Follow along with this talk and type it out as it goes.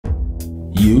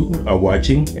You are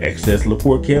watching Access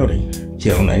LaPorte County,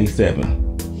 Channel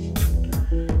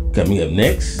 97. Coming up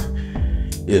next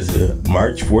is the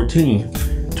March 14th,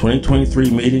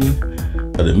 2023 meeting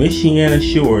of the Michiana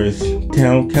Shores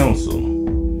Town Council.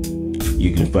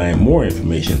 You can find more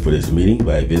information for this meeting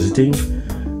by visiting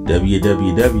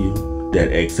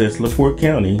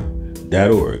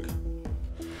www.accesslaportecounty.org.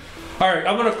 All right,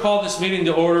 I'm going to call this meeting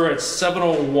to order at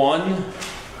 7:01.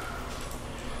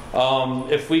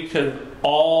 If we could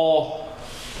all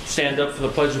stand up for the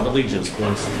Pledge of Allegiance,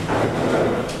 please.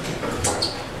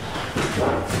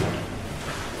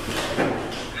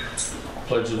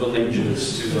 Pledge of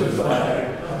Allegiance to the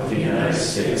flag of the United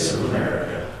States of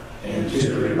America and to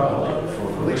the republic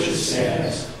for which it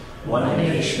stands, one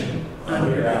nation,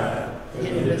 under God,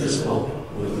 indivisible,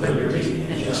 with liberty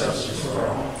and justice for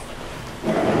all.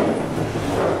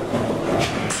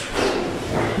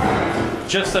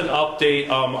 Just an update,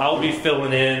 I'll be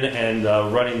filling in and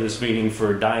running this meeting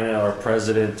for Dinah, our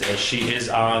president, as she is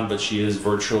on, but she is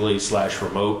virtually /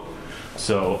 remote.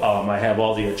 So I have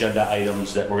all the agenda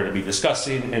items that we're going to be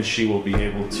discussing, and she will be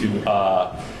able to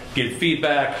give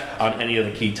feedback on any of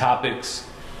the key topics.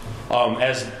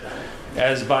 As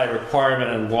by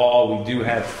requirement and law, we do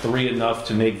have 3 enough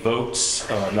to make votes,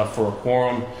 enough for a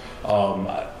quorum.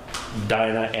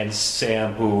 Dinah and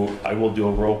Sam, who I will do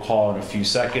a roll call in a few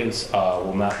seconds,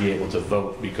 will not be able to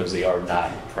vote because they are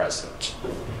not present.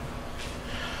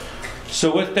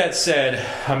 So with that said,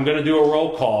 I'm going to do a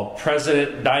roll call.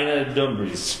 President Dinah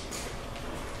Dumbriz.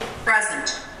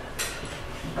 Present.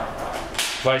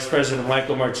 Vice President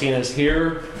Michael Martinez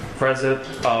here. President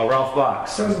Ralph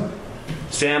Box. Present.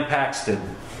 Sam Paxton.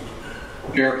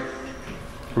 Here.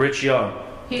 Rich Young.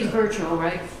 He's virtual,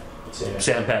 right?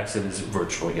 Sam Paxton is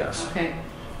virtual, yes. Okay.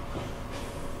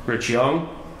 Rich Young.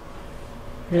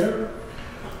 Here.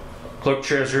 Clerk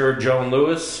Treasurer Joan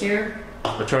Lewis. Here.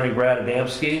 Attorney Brad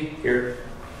Adamski. Here.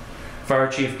 Fire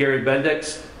Chief Gary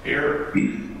Bendix. Here.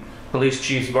 Police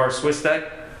Chief Bar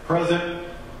Swistek. Present.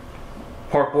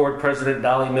 Park Board President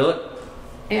Dolly Millett.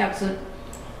 Absent.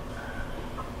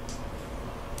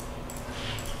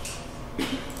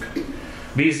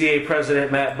 BZA President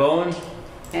Matt Bowen.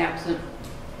 Absent.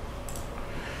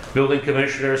 Building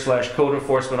Commissioner / Code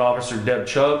Enforcement Officer Deb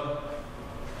Chubb.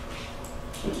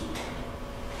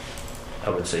 I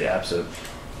would say absent.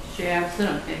 She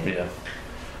absent, okay. Yeah.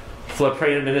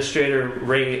 Floodplain Administrator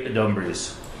Ray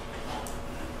Dumbriz.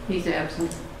 He's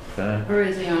absent. Okay. Or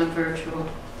is he on virtual?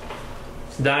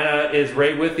 Dinah, is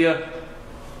Ray with you?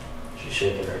 She's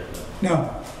shaking her head.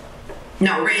 No.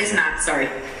 No, Ray is not, sorry.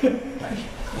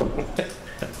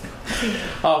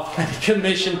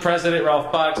 Commission President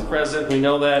Ralph Box, President, we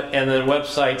know that. And then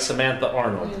website Samantha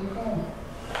Arnold.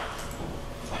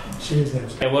 She is there.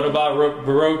 And what about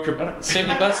road? Save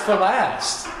the best for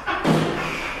last.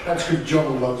 That's because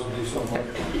Joe loves me so much.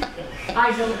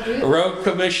 I don't do that. Road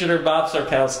Commissioner Bob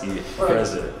Sarkowski,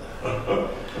 President.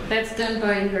 That's done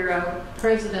by your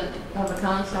president of the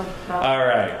council. All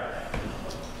right.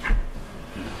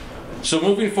 So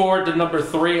moving forward to number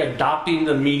 3, adopting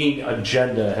the meeting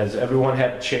agenda. Has everyone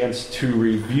had a chance to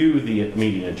review the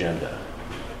meeting agenda?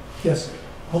 Yes.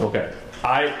 Okay.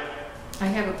 I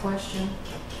have a question.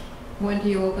 When do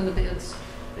you open the bids?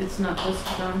 It's not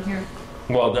listed on here.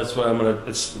 Well, that's what I'm gonna.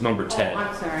 It's number 10. Oh,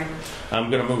 I'm sorry.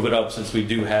 I'm gonna move it up since we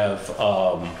do have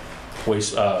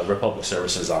Republic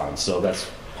Services on. So that's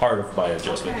part of my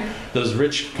adjustment. Okay.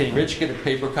 Can Rich get a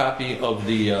paper copy of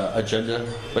the agenda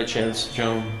by chance,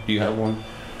 Joan? Do you have one?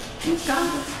 He's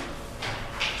got it.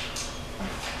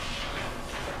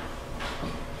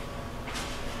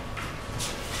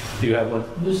 Do you have one?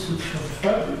 This is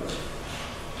fabulous.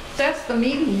 That's the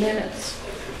meeting minutes.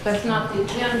 That's not the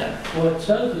agenda. Well, it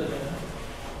says it.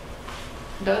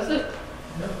 Does it?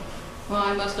 Yeah. Well,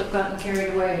 I must have gotten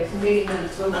carried away. It's meeting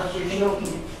minutes, so much you're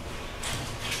joking.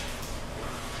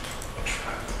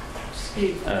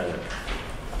 Excuse me.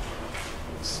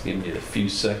 Just give me a few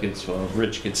seconds while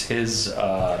Rich gets his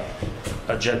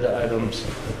agenda items.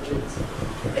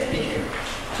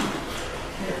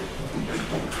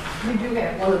 You do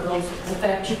have one of those. In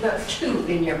fact, you've got 2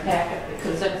 in your packet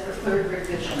because that's the 3rd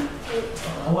revision.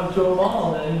 I went to them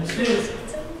all and I didn't see it.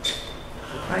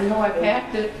 I know I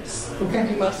packed it.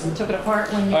 You must have took it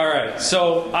apart when you... All right,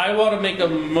 so I want to make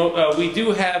we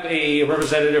do have a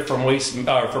representative from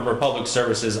from Republic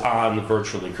Services on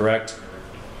virtually, correct?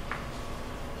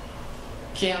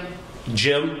 Jim.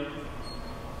 Jim?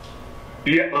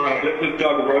 Yeah, this is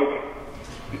Doug Rosen.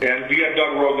 And we have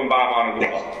Doug Rosenbaum on as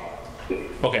well.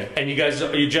 Okay, and you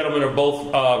gentlemen are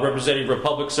both representing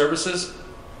Republic Services?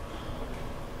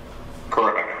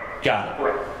 Correct. Got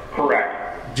it.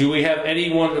 Correct. Do we have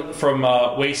anyone from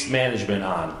Waste Management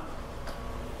on?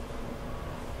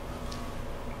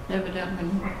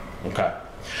 Evidently. Okay.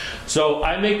 So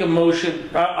I make a motion,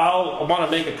 I want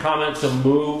to make a comment to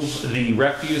move the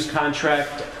refuse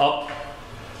contract up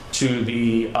to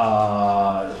the,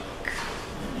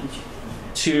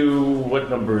 what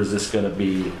number is this going to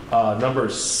be? Number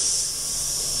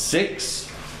 6,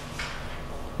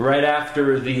 right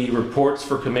after the reports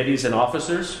for committees and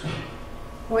officers.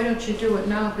 Why don't you do it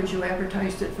now, because you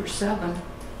advertised it for 7?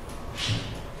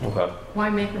 Okay. Why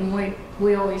make them wait?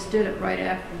 We always did it right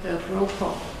after the roll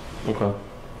call. Okay.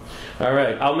 All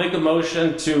right. I'll make a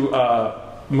motion to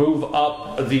move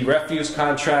up the refuse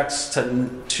contracts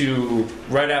to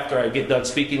right after I get done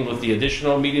speaking with the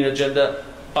additional meeting agenda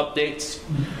updates.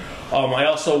 I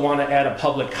also want to add a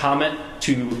public comment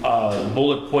to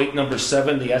bullet point number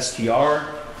 7, the STR.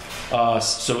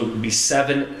 So it would be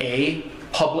 7A,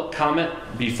 public comment,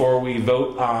 before we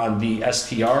vote on the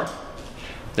STR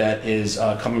that is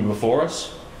coming before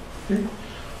us.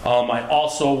 I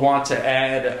also want to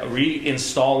add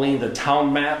reinstalling the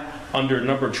town map under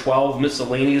number 12,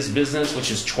 miscellaneous business,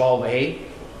 which is 12A.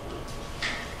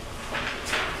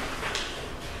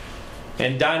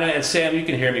 And Dinah and Sam, you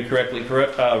can hear me correctly,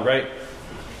 correct? Right?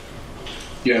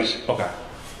 Yes. Okay.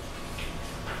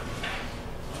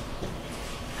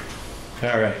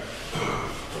 All right.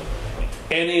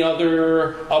 Any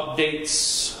other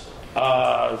updates,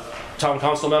 town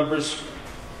council members?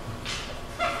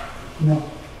 No.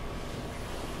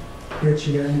 Rich,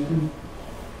 you got anything?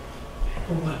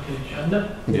 Go back to the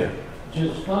agenda. Yeah.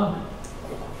 Just fine.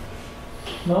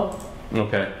 No?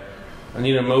 Okay. I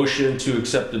need a motion to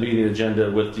accept the meeting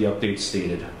agenda with the updates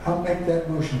stated. I'll make that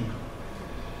motion.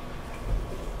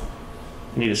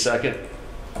 Need a second?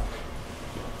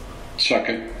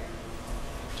 Second.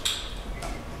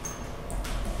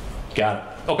 Got it.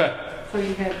 Okay. So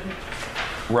you had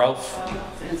Ralph?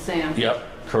 and Sam.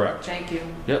 Yep, correct. Thank you.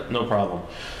 Yep, no problem.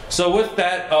 So with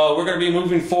that, we're going to be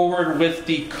moving forward with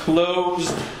the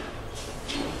closed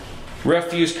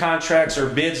refuse contracts or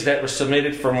bids that were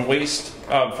submitted from Waste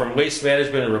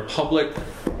Management and Republic.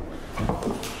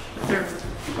 Sure.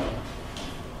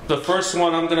 The first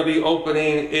one I'm going to be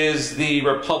opening is the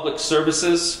Republic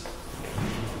Services.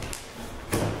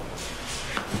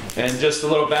 And just a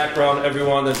little background,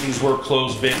 everyone, that these were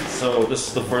closed bids, so this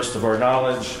is the first of our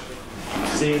knowledge.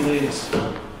 Seeing these.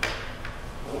 I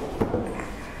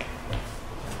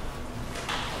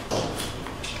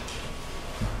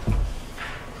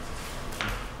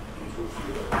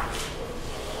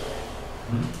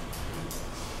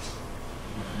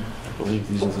believe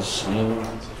these are the same.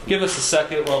 Give us a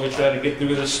second while we try to get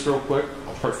through this real quick.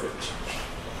 Perfect.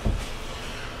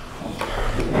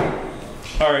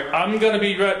 All right, I'm going to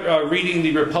be reading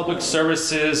the Republic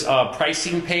Services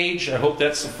pricing page. I hope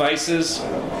that suffices.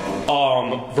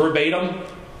 Verbatim,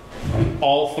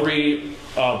 all 3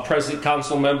 present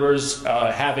council members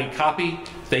have a copy.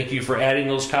 Thank you for adding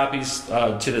those copies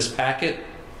to this packet.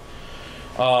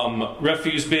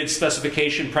 Refuse bid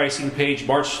specification pricing page,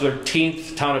 March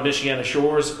 13th, Town of Michiana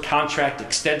Shores, contract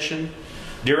extension.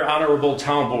 Dear Honorable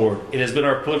Town Board, it has been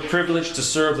our privilege to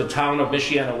serve the Town of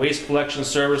Michiana Waste Collection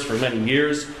Service for many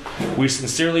years. We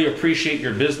sincerely appreciate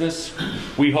your business.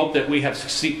 We hope that we have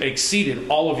exceeded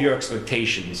all of your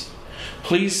expectations.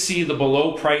 Please see the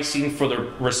below pricing for the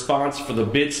response for the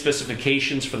bid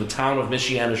specifications for the Town of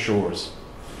Michiana Shores.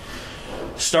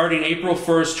 Starting April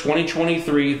 1st,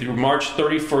 2023 through March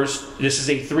 31st, this is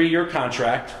a 3-year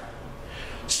contract.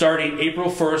 Starting April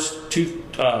 1st,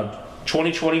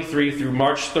 2023 through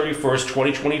March 31st,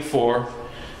 2024,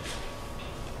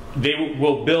 they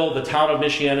will bill the Town of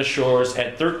Michiana Shores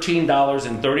at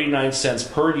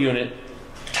 $13.39 per unit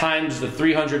times the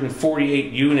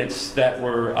 348 units that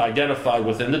were identified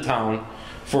within the town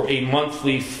for a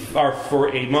monthly fee of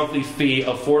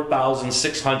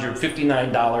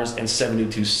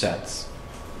 $4,659.72.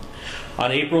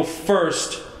 On April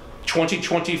 1st,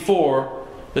 2024,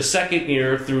 the second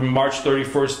year through March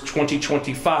 31st,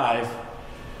 2025,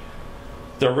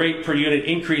 the rate per unit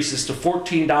increases to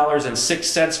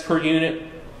 $14.06 per unit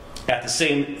at the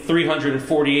same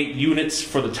 348 units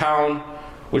for the town,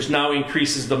 which now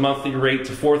increases the monthly rate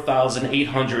to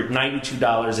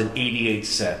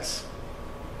 $4,892.88.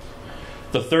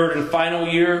 The third and final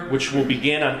year, which will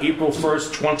begin on April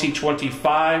 1st,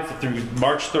 2025 through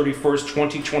March 31st,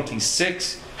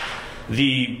 2026,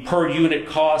 the per unit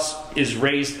cost is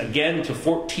raised again to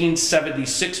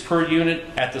 $14.76 per unit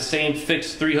at the same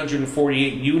fixed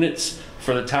 348 units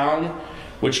for the town,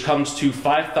 which comes to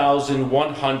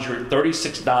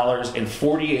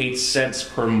 $5,136.48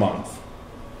 per month.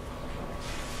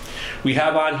 We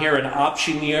have on here an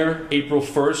option year, April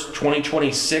 1st,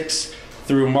 2026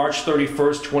 through March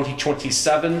 31st,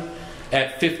 2027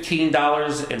 at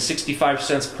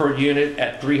 $15.65 per unit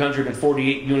at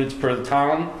 348 units per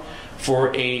town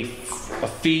for a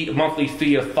monthly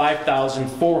fee of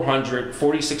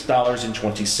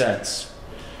 $5,446.20.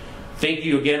 Thank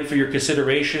you again for your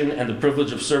consideration and the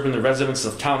privilege of serving the residents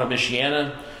of town of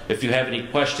Michiana. If you have any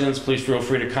questions, please feel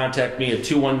free to contact me at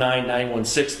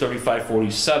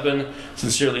 219-916-3547.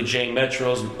 Sincerely, Jay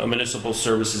Metros, a Municipal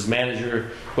Services Manager.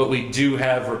 But we do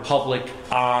have Republic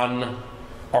on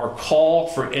our call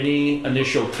for any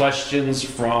initial questions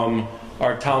from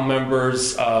our town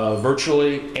members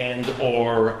virtually and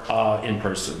or in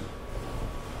person.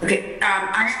 Okay,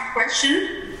 I have a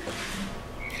question.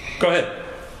 Go ahead.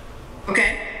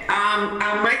 Okay,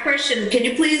 my question, can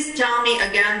you please tell me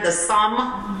again the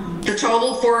sum, the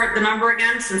total for the number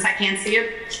again, since I can't see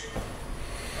it?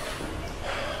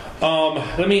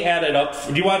 Let me add it up.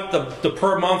 Do you want the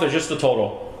per month or just the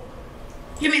total?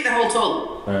 Give me the whole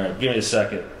total. All right, give me a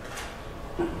second.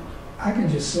 I can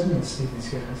just send this to these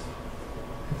guys,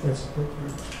 if that's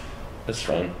appropriate. That's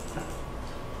fine.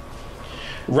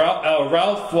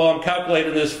 Ralph, while I'm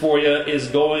calculating this for you, is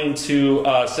going to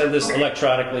send this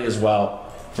electronically as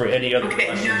well for any other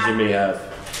questions you may have.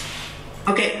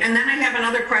 Okay, and then I have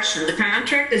another question. The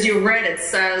contract, as you read, it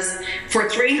says for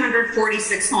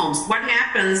 346 homes. What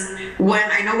happens when,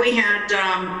 I know we had,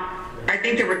 I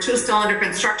think there were 2 still under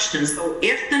construction. So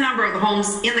if the number of the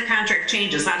homes in the contract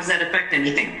changes, how does that affect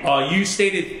anything? You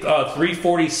stated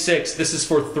 346. This is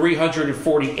for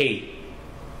 348.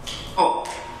 Oh,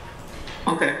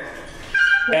 okay.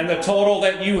 And the total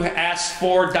that you asked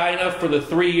for, Dinah, for the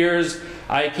 3 years,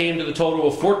 I came to the total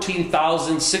of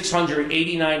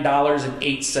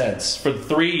 $14,689.08 for the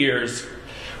 3 years,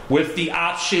 with the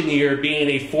option year being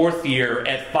a 4th year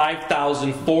at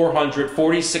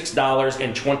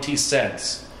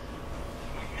 $5,446.20.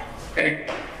 Okay.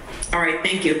 All right,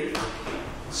 thank you.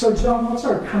 So John, what's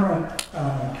our current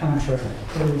contract?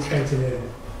 What do we say today?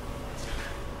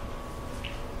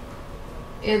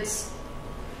 It's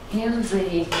in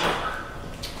the,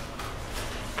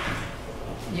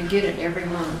 you get it every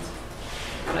month,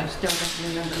 but I still don't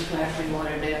remember exactly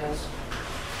what it is.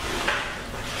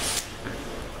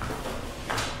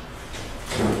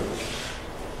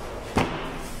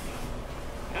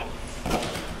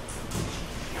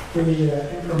 For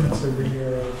the increments every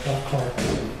year of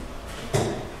costs.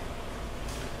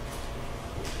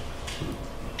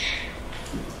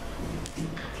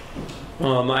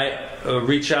 I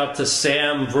reach out to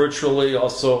Sam virtually,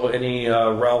 also any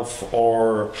Ralph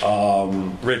or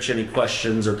Rich, any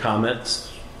questions or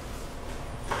comments?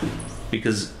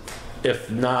 Because if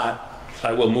not,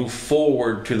 I will move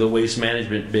forward to the waste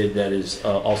management bid that is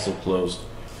also closed.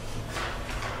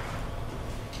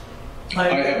 I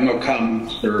have no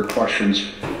comments or questions,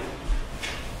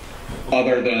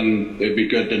 other than it'd be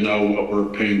good to know what we're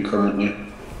paying currently.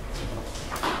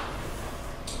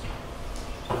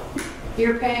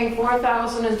 You're paying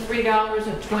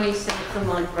 $4,003.20 a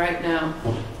month right now.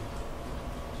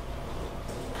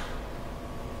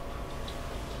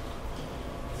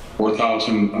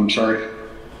 $4,000, I'm sorry?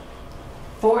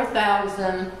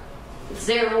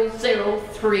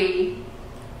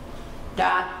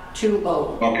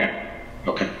 $4,003.20. Okay,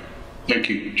 okay. Thank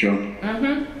you, Joe.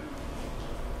 Mm-hmm.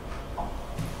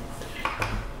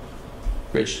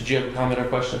 Rich, did you have a comment or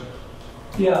question?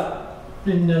 Yeah,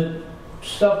 in the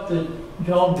stuff that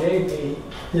John gave me,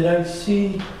 did I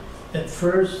see at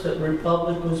first that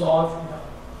Republic was offering a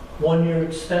 1-year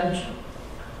extension?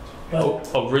 But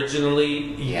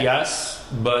Originally, yes,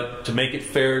 but to make it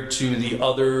fair to the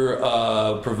other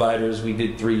providers, we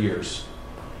did 3 years.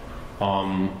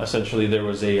 Essentially, there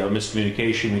was a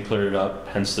miscommunication. We cleared it up,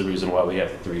 hence the reason why we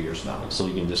have 3 years now. So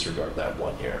you can disregard that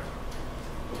 1 year.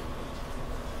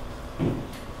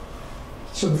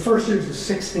 So the first year is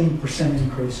a 16%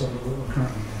 increase over what we're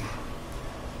currently doing.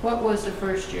 What was the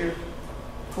first year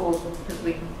proposal that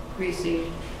we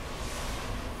received?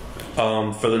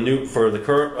 For the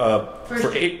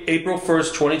current April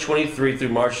 1st, 2023 through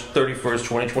March 31st,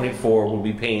 2024, we'll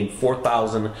be paying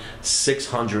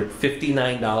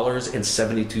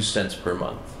 $4,659.72 per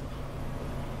month.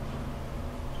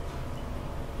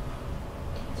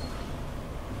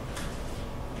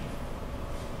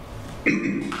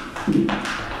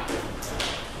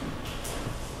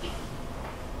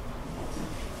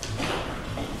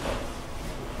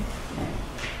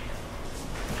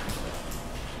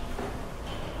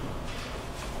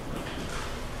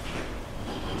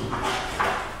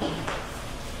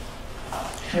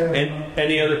 And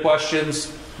any other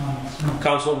questions,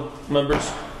 council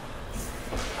members?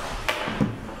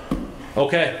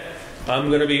 Okay, I'm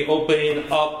going to be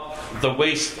opening up the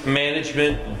waste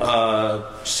management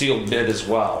sealed bid as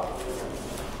well.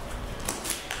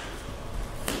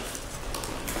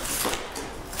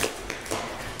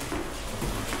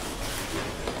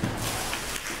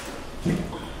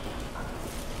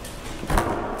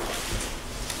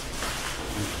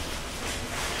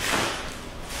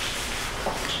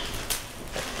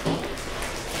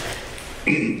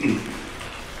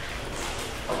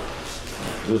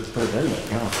 Let's put it in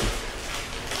there now.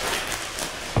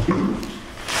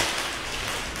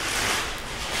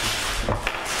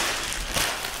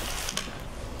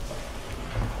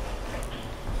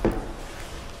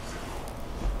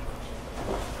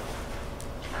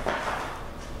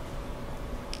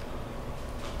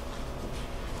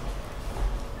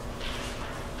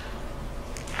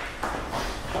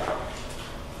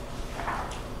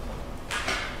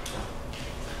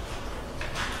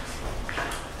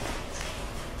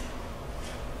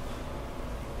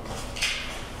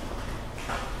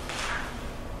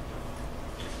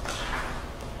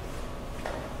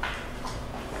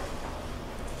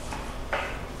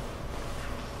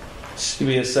 Just give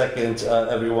me a second,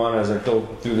 everyone, as I go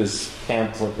through this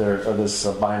pamphlet there, or this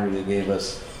binder they gave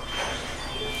us.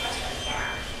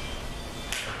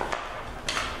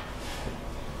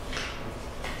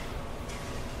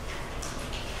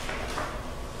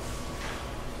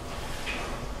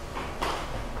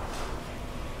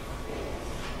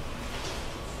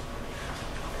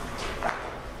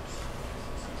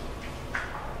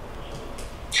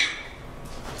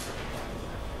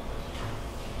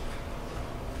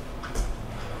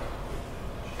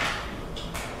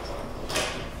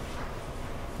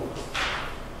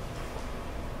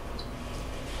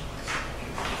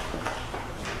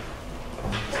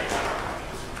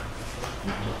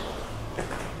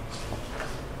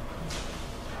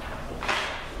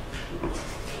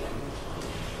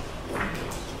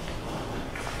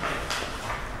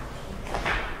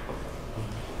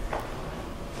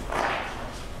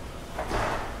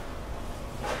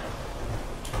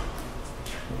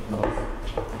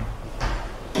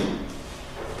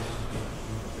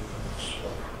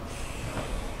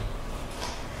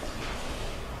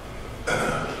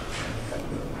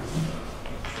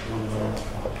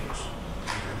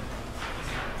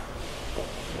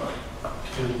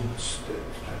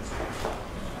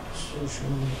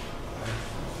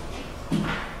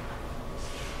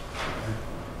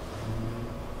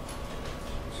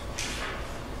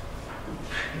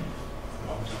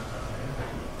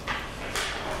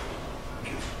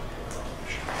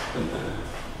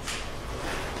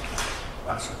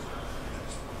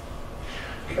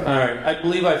 All right, I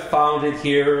believe I found it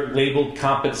here labeled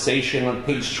compensation on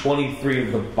page 23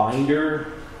 of the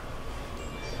binder.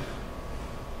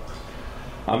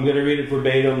 I'm going to read it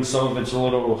verbatim. Some of it's a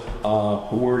little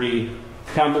wordy.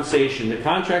 Compensation. The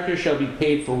contractor shall be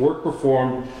paid for work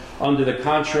performed under the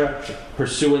contract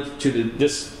pursuant to the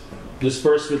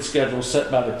disbursement schedule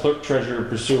set by the clerk treasurer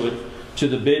pursuant to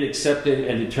the bid accepted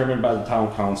and determined by the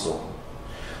town council.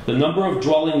 The number of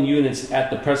dwelling units at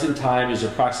the present time is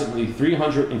approximately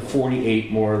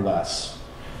 348, more or less.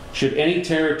 Should any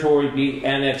territory be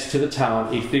annexed to the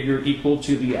town, a figure equal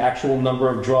to the actual number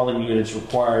of dwelling units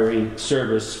requiring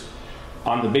service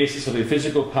on the basis of a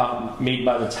physical count made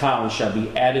by the town shall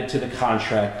be added to the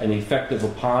contract and effective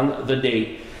upon the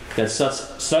date that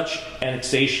such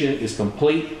annexation is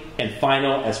complete and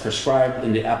final as prescribed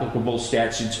in the applicable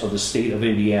statutes of the state of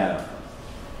Indiana.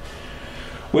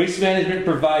 Waste Management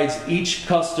provides each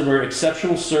customer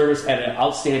exceptional service at an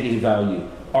outstanding value.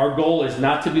 Our goal is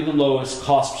not to be the lowest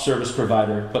cost service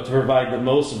provider, but to provide the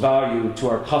most value to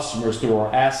our customers through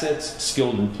our assets,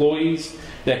 skilled employees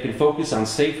that can focus on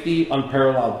safety,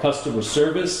 unparalleled customer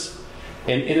service,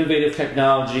 and innovative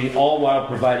technology, all while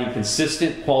providing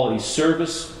consistent quality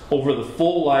service over the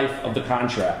full life of the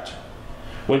contract.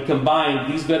 When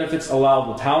combined, these benefits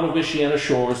allow the town of Michiana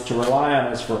Shores to rely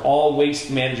on us for all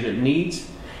waste management needs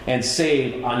and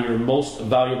save on your most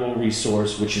valuable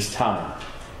resource, which is time.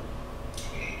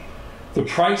 The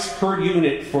price per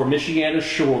unit for Michiana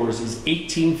Shores is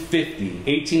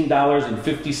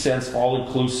 $18.50 all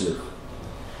inclusive.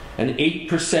 An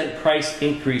 8% price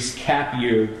increase cap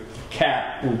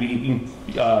will be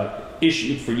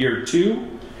issued for year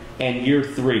 2 and year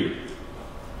 3.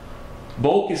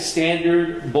 Bulk is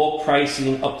standard bulk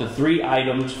pricing up to 3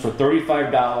 items for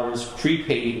 $35,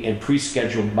 prepaid and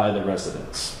pre-scheduled by the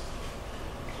residents.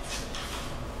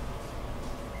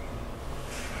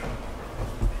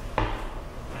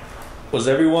 Was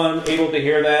everyone able to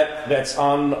hear that? That's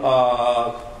on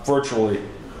virtually.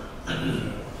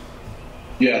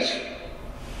 Yes.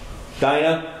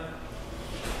 Dinah?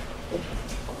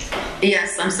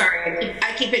 Yes, I'm sorry.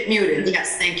 I keep it muted.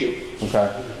 Yes, thank you.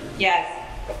 Okay. Yes.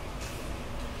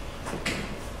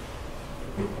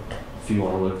 If you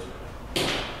want to look.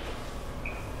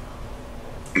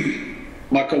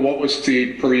 Michael, what was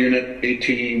the per unit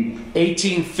 18?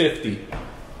 1850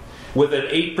 with an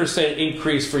 8%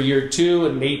 increase for year 2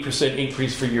 and an 8%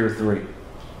 increase for year 3.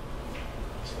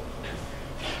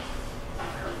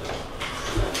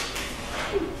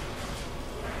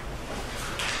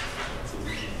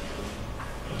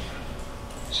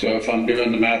 So if I'm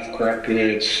doing the math correctly,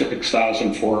 it's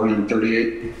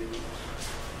 6,438.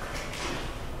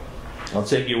 I'll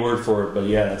take your word for it, but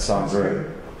yeah, that sounds right.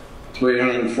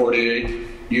 348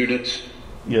 units.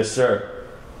 Yes, sir.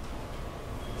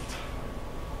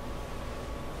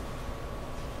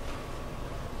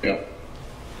 Yep.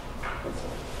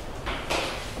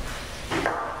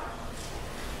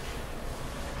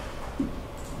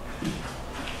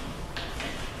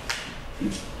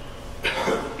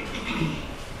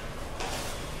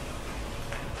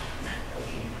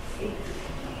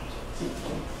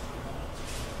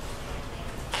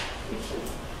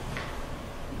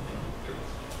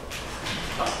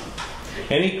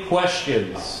 Any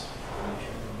questions,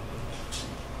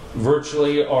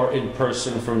 virtually or in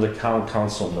person, from the town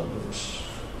council members?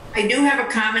 I do have a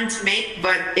comment to make,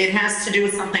 but it has to do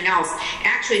with something else.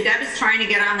 Actually, Deb is trying to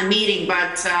get on the meeting,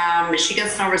 but she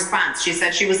gets no response. She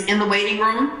said she was in the waiting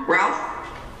room. Ralph?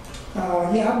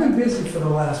 Yeah, I've been busy for the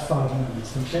last 5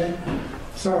 minutes, okay?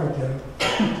 Sorry, Deb.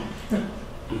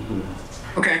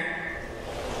 Okay.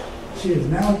 She is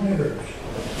now admitted.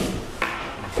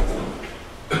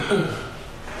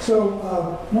 So,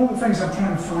 one of the things I'm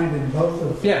trying to find in both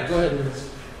of Yeah, go ahead. is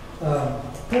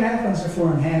what happens if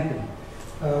we're unhappy?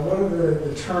 What are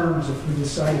the terms if we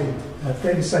decided, if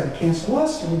they decide to cancel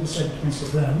us and we decide to cancel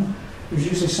them? There's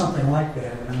usually something like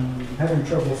that, and I'm having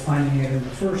trouble finding it in the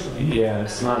first one. Yeah,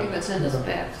 it's I not, think it's in the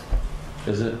specs.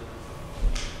 is it?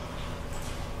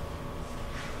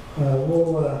 I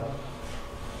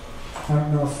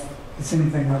don't know if it's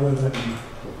anything other than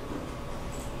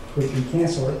we can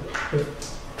cancel it, but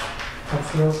I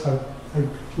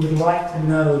would like to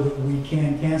know that we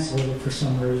can cancel it if for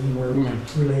some reason we're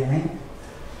really unhappy.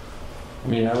 I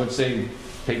mean, I would say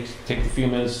take a few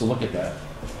minutes to look at that.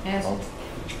 Yes.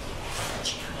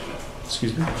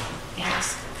 Excuse me?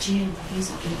 Ask Jim, he's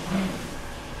a good man.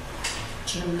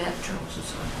 Jim Metros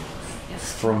is on.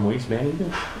 Yes. From Waste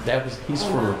Management? He's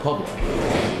from Republic.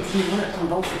 You want it from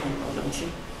both of them, don't you?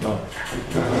 No.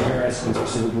 You're asking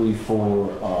specifically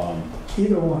for,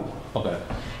 Either one. okay.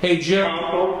 Hey, Jim.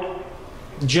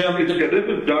 Jim. Yeah, this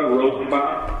is Doug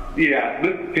Rosenbaum. Yeah,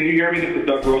 can you hear me? This is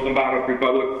Doug Rosenbaum of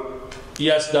Republic.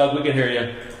 Yes, Doug, we can hear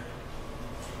you.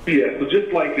 Yeah, so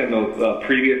just like in those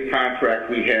previous contracts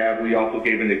we also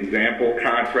gave an example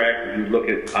contract. If you look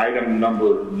at item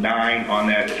number 9 on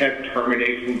that, it has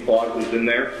termination clauses in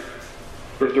there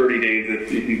for 30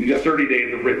 days. You got 30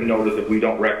 days of written notice. If we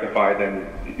don't rectify, then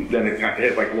it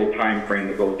has like a little time frame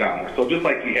that goes down there. So just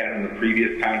like we had in the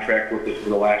previous contract with us for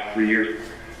the last 3 years,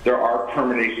 there are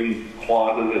termination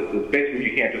clauses. It's basically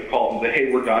you can't just call and say,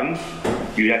 hey, we're done.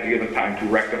 You have to give them time to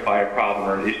rectify a problem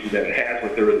or an issue that it has,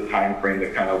 but there is a time frame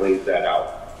that kind of lays that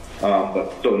out.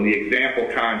 So in the example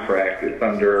contract, it's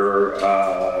under,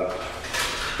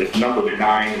 it's number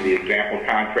 9 in the example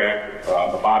contract,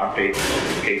 the bottom page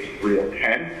is page 3 of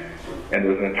 10, and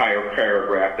there's an entire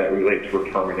paragraph that relates to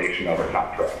termination of a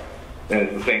contract. And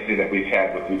it's the same thing that we've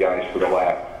had with you guys for the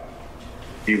last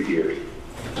few years.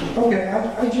 Okay,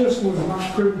 I just was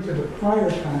not privy to the prior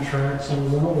contracts, I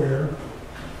was unaware.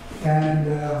 And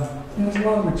there's a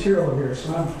lot of material here,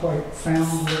 so I haven't quite found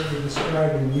what you're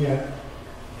describing yet.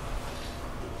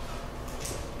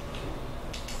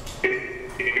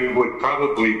 It would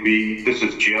probably be, this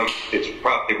is Jim,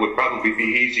 it would probably be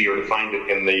easier to find it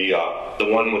in the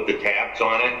one with the tabs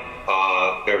on it.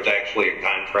 There's actually a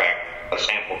contract, a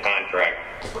sample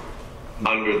contract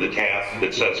under the tab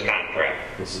that says contract.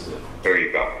 This is it. There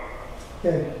you go.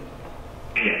 Okay.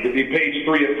 It'd be page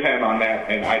 3 of 10 on that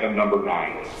and item number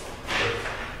 9.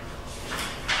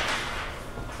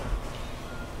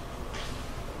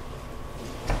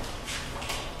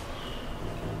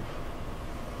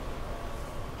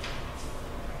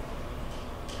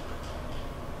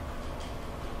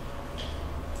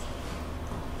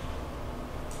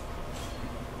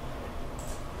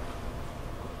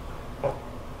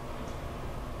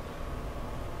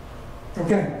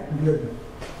 Okay, I'm good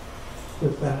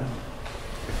with that.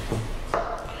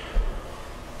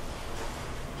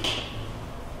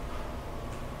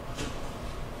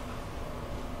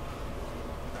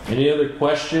 Any other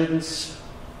questions?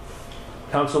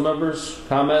 Council members,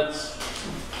 comments?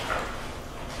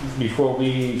 before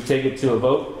we take it to a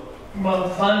vote? Well,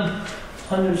 if I'm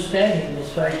understanding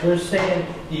this right, we're saying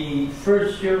the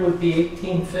first year would be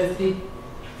 $18.50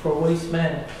 for waste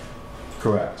management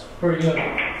Correct. per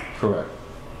unit. Correct.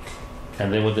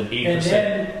 And then with an 8%. And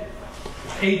then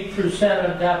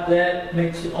 8% on top of that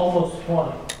makes it almost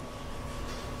 20.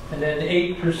 And then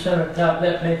 8% on top of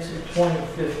that makes it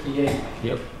 20.58.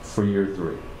 Yep, for year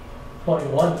 3.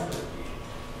 21.50.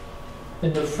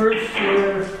 In the first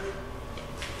year,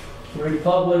 the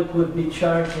Republic would be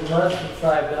charging less than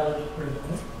 $5 per unit.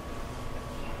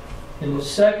 In the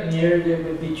second year, they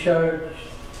would be charged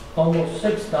almost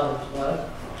 $6 less.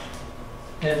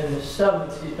 And in the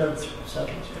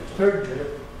third year,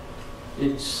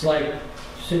 it's like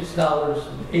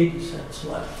 $6.80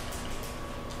 less.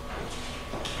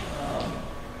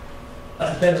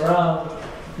 I've been around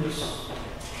this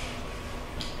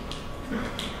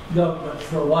government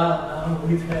for a while now.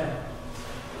 We've had,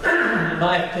 in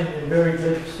my opinion, very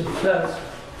good success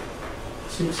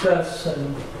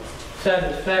and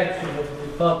satisfaction of the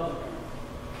Republic.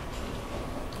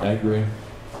 I agree.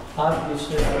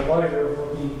 Obviously, our lawyer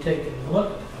will be taking a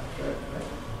look at the contract, right?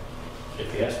 If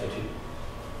you ask me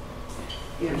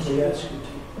to. Yes, he asked you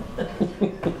to.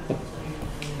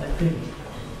 I think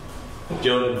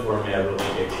Joe informed me I will be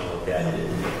taking a look at it.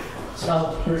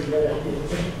 sounds pretty good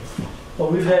idea.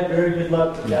 But we've had very good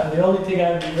luck with that. The only thing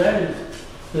I regret is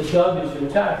the Doug is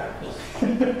retired.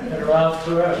 Been around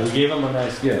forever. We gave him a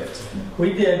nice gift.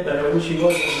 We did, but I wish he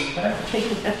wasn't retired.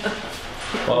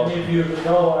 Well, Many of you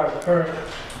know our current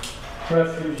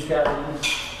refuge guy,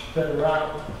 he's been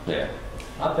around, yeah.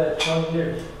 I bet 20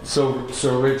 years. So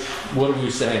Rich, what are we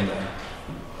saying then?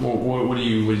 What are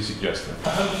you suggesting?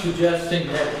 I'm suggesting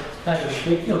that it's kind of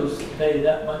ridiculous to pay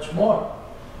that much more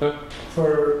Huh?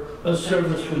 for a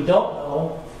service we don't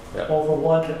know Yeah. over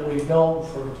one that we've known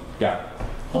for Yeah.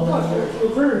 how many years.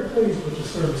 We're very pleased with the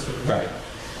service that we have. Right.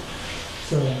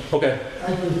 So Okay.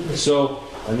 I agree with this. So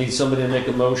I need somebody to make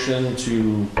a motion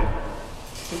to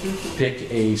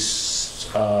pick a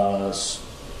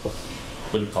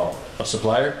what do you call it? A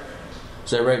supplier?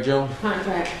 Is that right, Joe?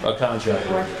 Contract, A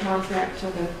contractor. or contract,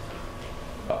 okay.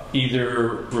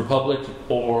 Either Republic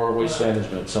or Waste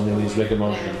Management. Somebody needs to make a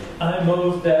motion. I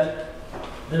move that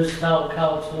this town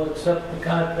council accept the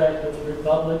contract with the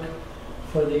Republic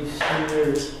for these 3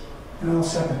 years. And I'll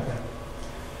second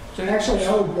that. Actually,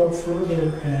 I would go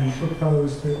further and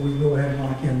propose that we go ahead and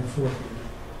lock in the 4th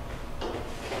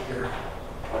year.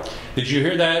 Did you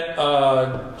hear that,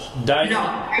 Dinah? No,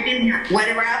 I didn't hear. What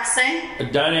did Ralph say?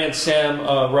 Dinah and Sam,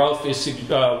 Ralph is,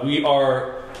 we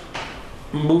are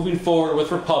moving forward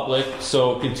with Republic,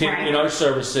 so continuing Right. our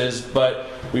services, but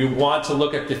we want to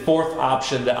look at the 4th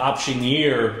option, the option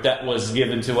year that was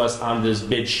given to us on this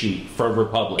bid sheet for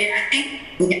Republic. Yeah,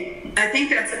 I think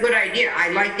that's a good idea.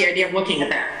 I like the idea of looking at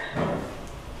that.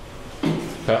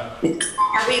 Okay.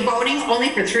 Are we voting only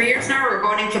for 3 years now, or are we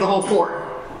voting for the whole 4?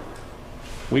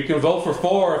 We can vote for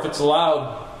 4 if it's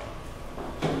allowed.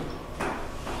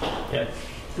 Yeah.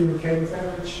 You okay with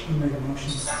that, Rich? You make a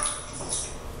motion.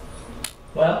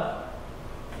 Well,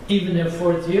 even if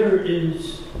 4th year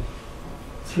is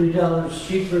 $3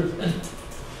 cheaper than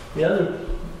the other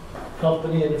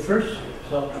company in the first year,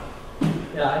 so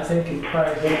yeah, I think it's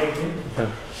probably a good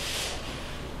idea.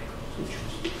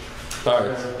 All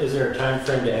right. Is there a time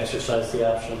frame to exercise the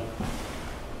option?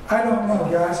 I don't know,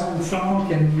 guys on the phone,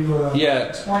 can you Yeah.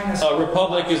 explain us?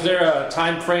 Republic, is there a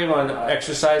time frame on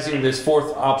exercising this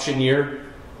 4th option year?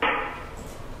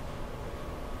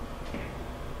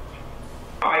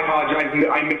 I apologize,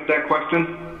 I missed that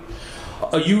question.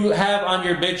 You have on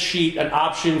your bid sheet an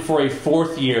option for a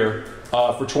 4th year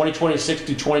for 2026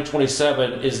 to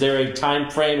 2027. Is there a time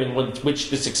frame in which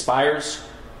this expires?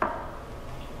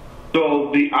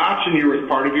 So the option year is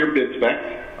part of your bid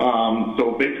spec.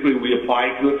 So basically we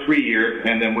apply to a 3 year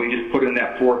and then we just put in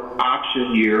that 4th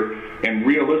option year, and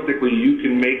realistically you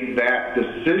can make that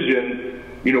decision.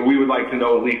 You know, we would like to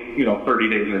know at least, 30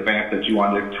 days in advance that you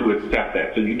wanted to accept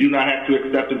that. So you do not have to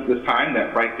accept it at this time.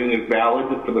 That pricing is valid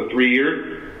for the 3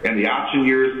 years, and the option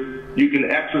years, you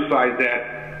can exercise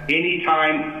that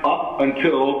anytime up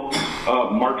until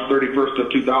March 31st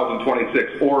of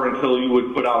 2026, or until you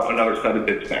would put out another set of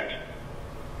bid specs.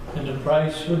 And the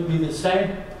price would be the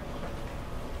same?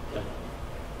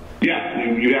 Yeah,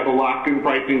 you have a locked-in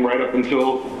pricing right up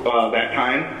until that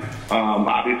time.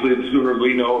 Obviously, the sooner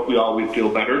we know, we always feel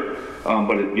better.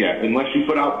 Unless you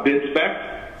put out bid specs,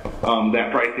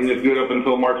 that pricing is good up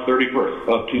until March 31st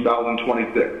of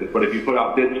 2026. But if you put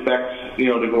out bid specs,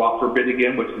 to go out for bid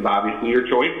again, which is obviously your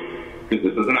choice, because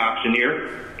this is an option year,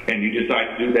 and you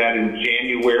decide to do that in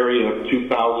January of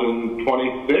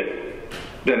 2026,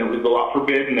 then it would go out for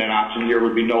bid, and then option year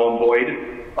would be null and void,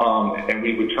 and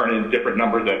we would turn in different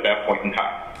numbers at that point in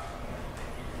time.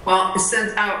 Well,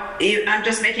 since I'm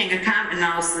just making a comment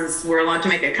now, since we're allowed to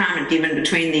make a comment even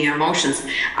between the motions,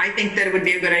 I think that it would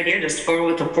be a good idea just to go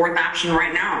with the fourth option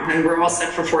right now, and we're all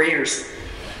set for 4 years.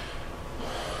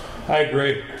 I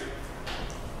agree.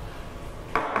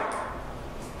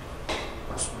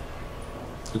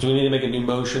 Do we need to make a new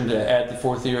motion to add the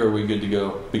fourth year, or are we good to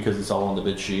go because it's all on the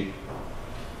bid sheet?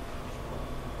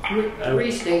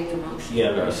 Restate the motion.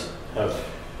 Yeah, okay.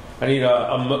 I need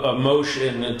a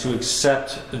motion to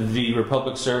accept the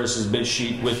Republic Services bid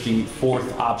sheet with the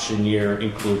fourth option year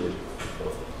included.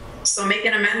 So make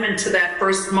an amendment to that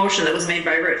first motion that was made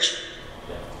by Rich.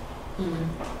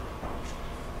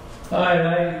 All right,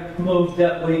 I move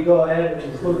that we go ahead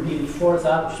and include the fourth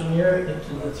option year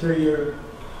into the 3-year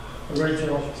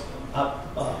original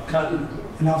cut.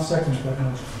 And I'll second that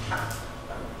motion.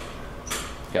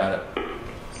 Got it.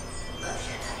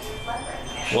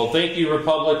 Well, thank you,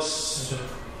 Republics.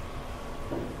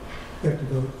 You have to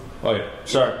vote. Oh yeah,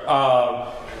 sorry.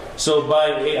 So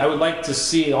I would like to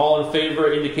see all in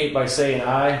favor indicate by saying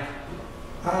aye.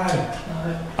 Aye.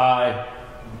 Aye.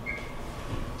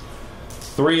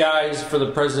 3 ayes for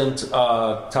the present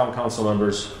town council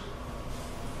members.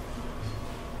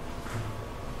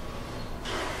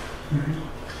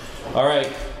 All right.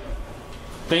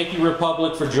 Thank you,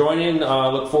 Republic, for joining.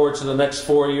 Look forward to the next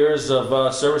 4 years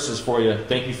of services for you.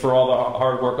 Thank you for all the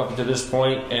hard work up to this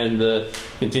point and the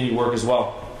continued work as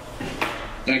well.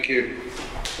 Thank you.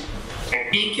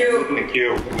 Thank you. Thank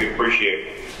you. We appreciate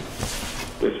it.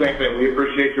 The same thing. We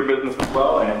appreciate your business as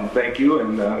well, and thank you.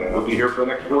 And we'll be here for the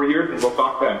next 4 years, and we'll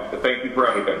talk then. But thank you for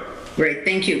everything. Great,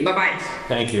 thank you. Bye-bye.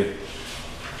 Thank you.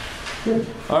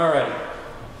 All right.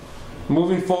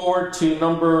 Moving forward to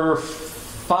number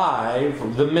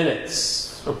 5, the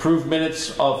minutes. Approved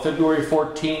minutes of February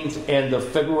 14th and the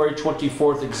February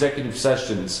 24th executive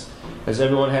sessions. Has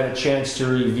everyone had a chance to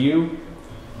review?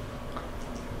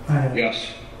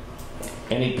 Yes.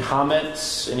 Any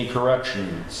comments? Any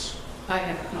corrections? I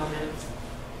have a comment.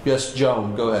 Yes,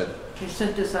 Joan, go ahead. I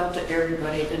sent this out to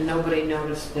everybody, and nobody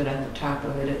noticed that on the top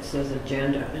of it, it says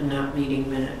agenda and not meeting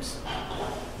minutes.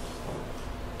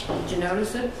 Did you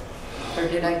notice it? Or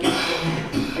did I get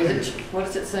it? What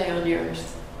does it say on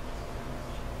yours?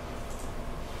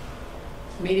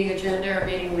 Meeting agenda or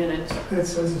meeting minutes? It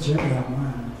says agenda on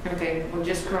mine. Okay, we'll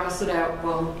just cross it out.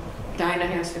 Well, Dinah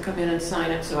has to come in and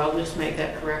sign it, so I'll just make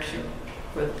that correction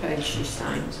for the page she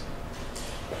signs.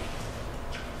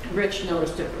 Rich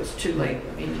noticed it was too late.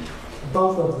 I mean,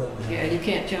 Both of them. yeah, you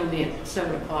can't tell me at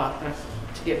 7 o'clock to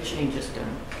get changes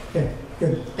done. Okay,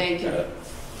 good. Thank you.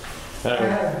 I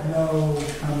have no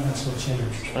comments or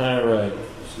changes. All right.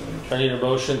 I need a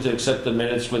motion to accept the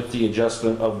minutes with the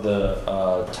adjustment of the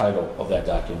title of that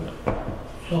document.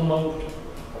 So moved.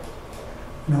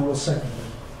 No, we'll second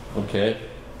it. Okay.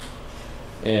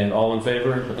 And all in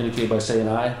favor indicate by saying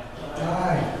aye.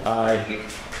 Aye. Aye.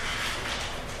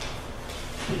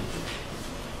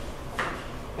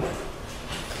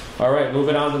 All right,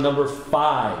 moving on to number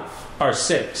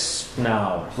 6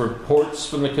 now. Reports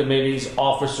from the committees,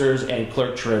 officers, and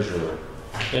clerk treasurer.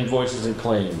 Invoices and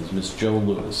claims. Ms. Joan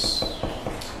Lewis.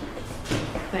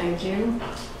 Thank you.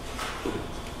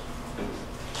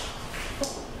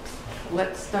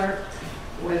 Let's start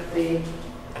with the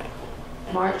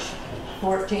March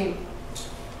 14th,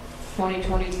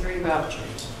 2023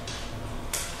 vouchers.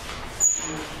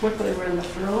 Quickly run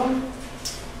through them.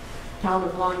 Town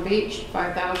of Long Beach,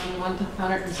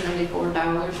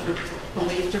 $5,174 for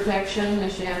police protection.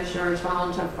 Michiana Shores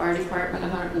Volunteer Fire Department,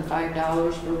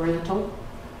 $105 for rental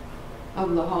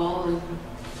of the hall and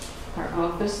our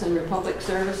office. And Republic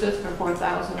Services for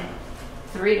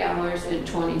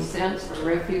 $4,003.20 for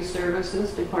refuse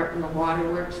services. Department of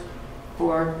Waterworks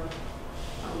for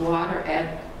water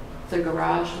at the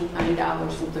garage,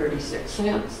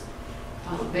 $9.36.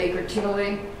 Baker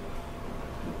Tilly,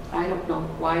 I don't know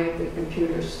why the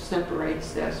computer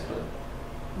separates this, but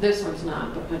this one's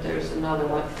not, but there's another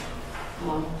one.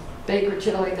 Baker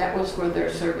Tilly, that was for their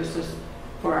services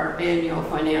for our annual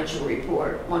financial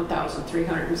report,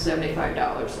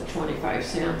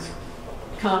 $1,375.25.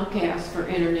 Comcast for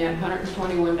internet,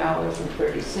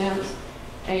 $121.30.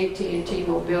 AT&T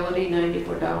Mobility,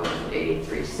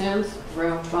 $94.83.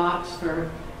 Ralph Box for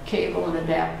cable and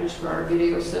adapters for our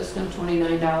video system,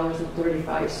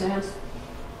 $29.35.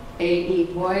 AE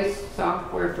Voice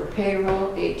software for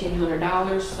payroll,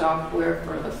 $1,800. Software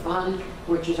for the fund,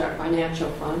 which is our financial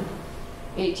fund,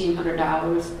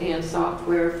 $1,800. And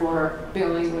software for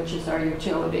billing, which is our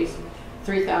utilities,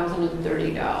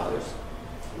 $3,030.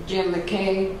 Jim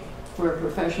McKay, for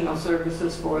professional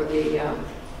services for he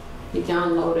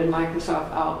downloaded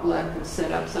Microsoft Outlook and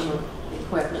set up some of the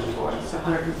equipment for us,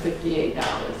 $158.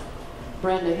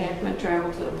 Brenda Heckman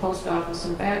traveled to the post office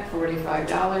and back,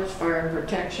 $45. Fire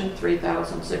protection,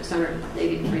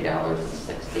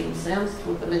 $3,683.16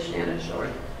 with the Michiana Shore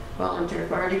Volunteer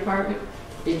Fire Department.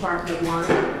 Department of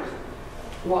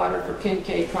Water for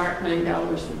Kincaid Park,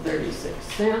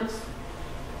 $9.36.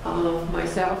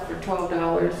 Myself for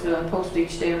 $12. Postage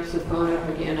stamps have gone up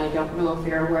again. I don't know if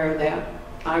you're aware of that.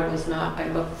 I was not. I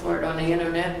looked for it on the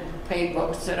internet. Paid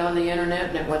books sit on the internet,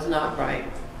 and it was not right.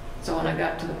 So when I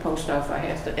got to the post office, I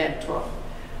had to add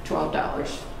 $12.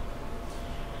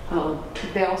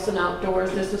 Bells and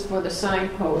Outdoors. This is for the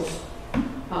signpost.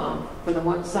 For the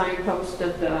one signpost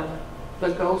that the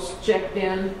ghost checked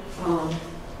in.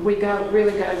 We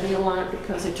really got a deal on it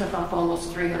because they took off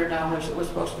almost $300. It was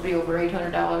supposed to be over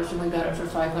 $800, and we got it for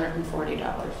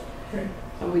 $540. Okay.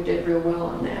 So we did real well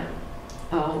on that.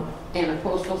 And a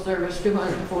postal service,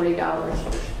 $240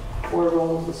 for 4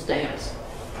 rolls of stamps.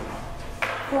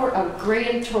 For a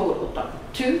grand total of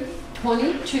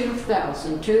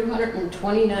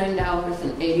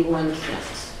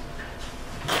 $22,229.81.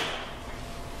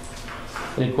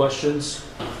 Any questions?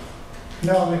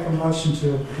 No, I'll make a motion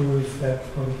to approve that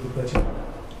part of the budget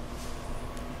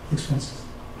expenses.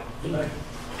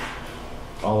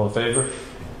 All in favor?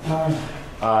 Aye.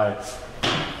 Aye.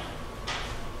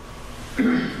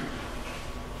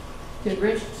 Did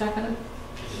Rich second it?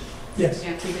 Yes.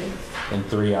 Yes, he did. And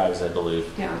 3 ayes, I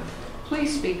believe. Yeah.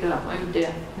 Please speak up. I'm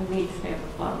deaf. I need to have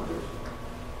it louder.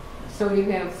 So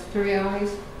you have 3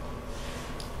 ayes?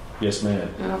 Yes, ma'am.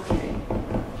 Okay.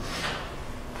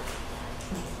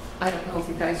 I don't know if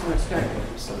you guys want to start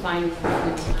signing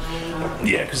things now.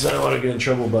 Yeah, because I don't want to get in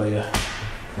trouble by you.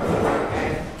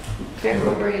 Okay.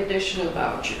 February edition of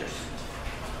vouchers.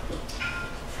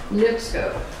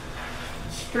 NIPSCO.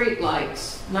 Street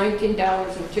lights,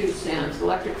 $19.02.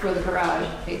 Electric for the garage,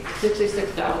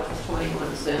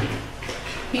 $66.21.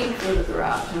 Heat for the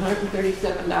garage,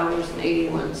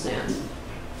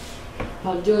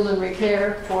 $137.81. Doolin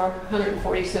repair for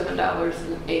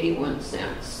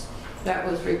 $147.81. That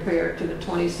was repaired to the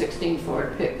 2016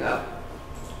 Ford pickup.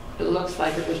 It looks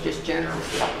like it was just general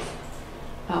sales.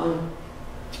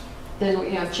 Then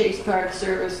we have Chase Card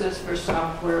Services for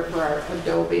software for our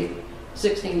Adobe,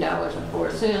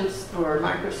 $16.04. For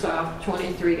Microsoft,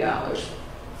 $23.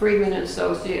 Freeman and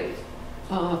Associates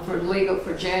for legal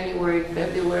for January,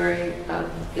 February.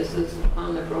 This is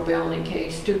on the Grobelny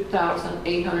case,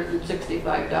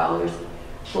 $2,865.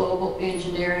 Global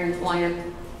Engineering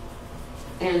Plan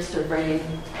and Surveying.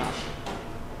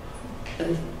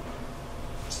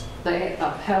 They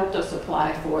helped us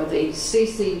apply for the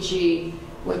CCG,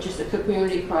 which is the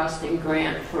Community Crossing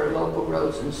Grant for local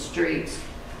roads and streets.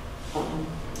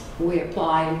 We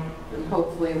applied and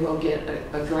hopefully we'll get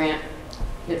a grant.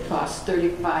 It costs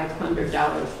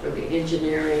 $3,500 for the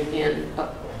engineering and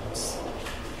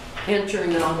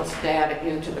entering all this data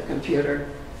into the computer.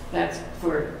 That's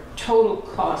for total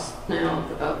cost now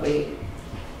of the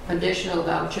additional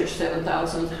voucher,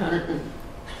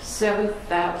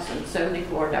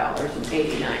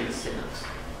 $7,074.89.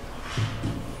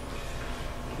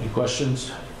 Any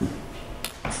questions?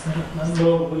 I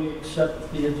move we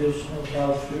accept the additional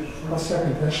vouchers. I'll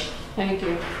second that. Thank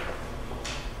you.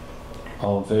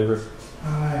 All in favor?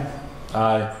 Aye.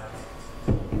 Aye.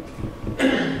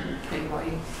 Okay,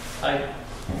 Whitey. Aye.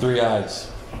 3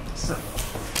 ayes. So,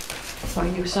 while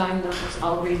you sign those,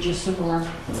 I'll read you some more.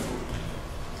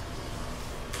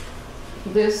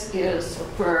 This is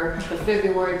for the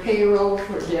February payroll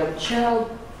for Deb Child,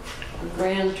 a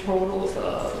grand total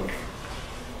of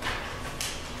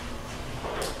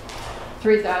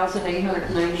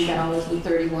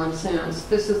 $3,890.31.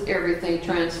 This is everything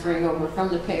transferring over from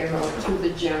the payroll to the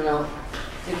general.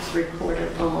 It's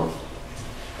recorded almost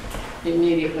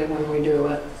immediately when we do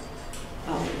it.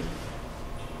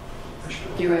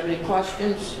 Do you have any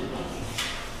questions?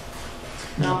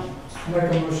 No? I'll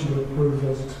make a motion to approve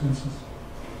those expenses.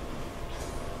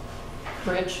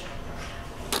 Rich?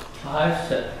 I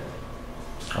said.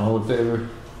 All in favor?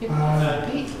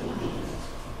 Pete?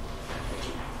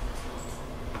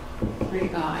 3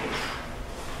 ayes.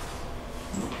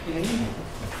 Okay.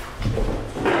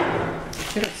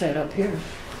 Should have said up here.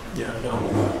 Yeah, I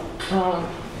know.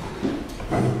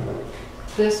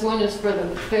 This one is for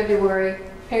the February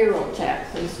payroll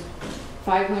taxes,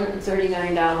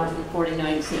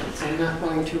 $539.49. I'm not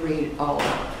going to read all of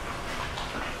it.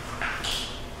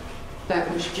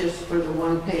 That was just for the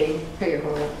one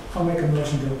payroll. I'll make a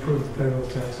motion to approve the payroll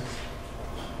taxes.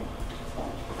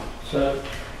 So,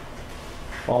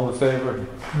 All in favor?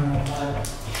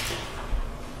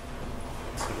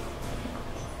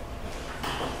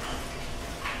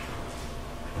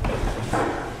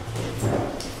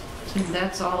 And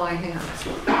that's all I have.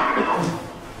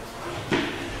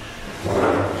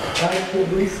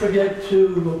 Did we forget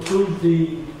to approve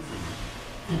the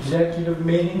executive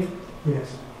meeting?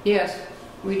 Yes. Yes,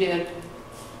 we did.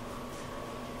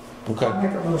 Okay. I'll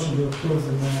make a motion to approve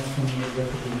the minutes from the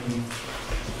executive meeting.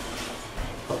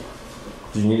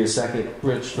 Do you need a second,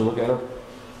 Rich, to look at them?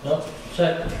 No,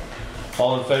 second.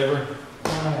 All in favor?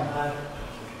 Aye.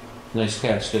 Nice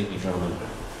catch, thank you, gentlemen.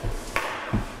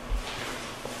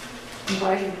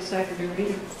 Inviting the secretary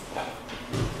reader.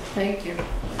 Thank you.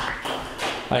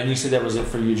 And you said that was it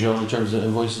for you, Joe, in terms of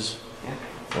invoices? Yeah.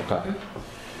 Okay.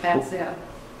 That's it.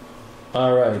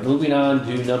 All right, moving on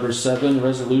to number 7,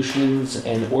 resolutions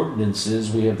and ordinances.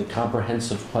 We have the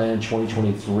comprehensive plan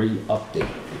 2023 update.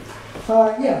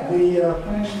 Yeah, the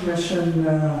Planning Commission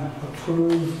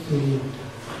approved the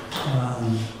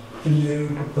new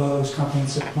proposed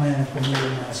comprehensive plan for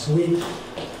meeting last week.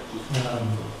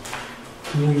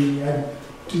 I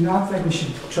do not think we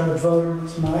should try to vote on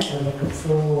it tonight. I'd like a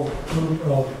full group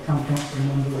of comprehensive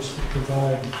members to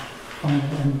provide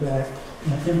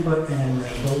input and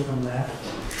vote on that.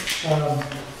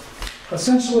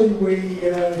 Essentially, we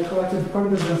collected quite a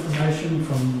bit of information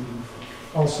from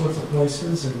all sorts of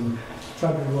places and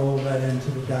tried to roll that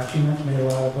into the document, made a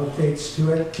lot of updates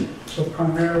to it. So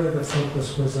primarily the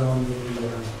focus was on the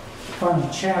final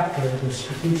chapter, the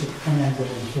strategic plan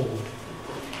going forward.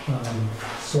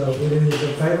 So it is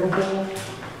available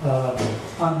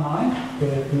online.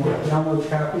 If you want to download a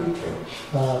copy,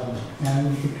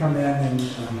 and you can come in and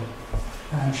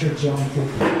I'm sure John could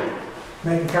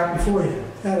make a copy for you.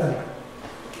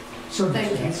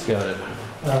 Thank you. Got it.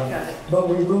 Got it. But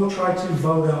we will try to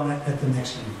vote on it at the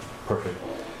next meeting. Perfect.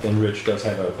 And Rich does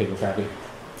have a paper copy?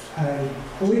 I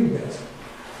believe it is.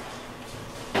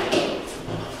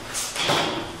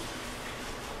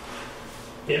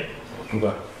 Yep.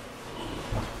 Okay.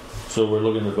 So we're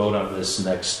looking to vote on this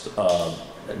next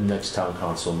town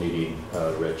council meeting,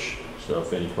 Rich. So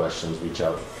if any questions, reach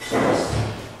out.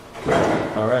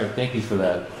 All right, thank you for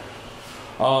that.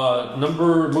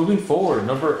 Moving forward,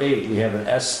 number 8, we have an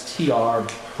STR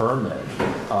permit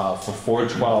for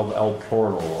 412 El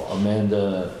Portal.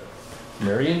 Amanda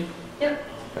Marion? Yep.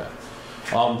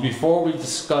 Okay. Before we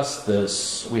discuss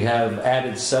this, we have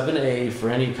added 7A for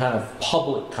any kind of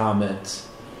public comment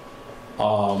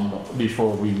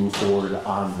before we move forward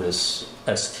on this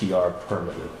STR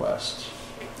permit request.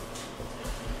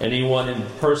 Anyone in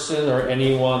person or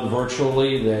anyone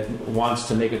virtually that wants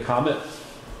to make a comment?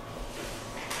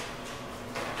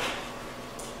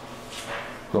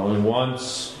 Going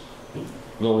once,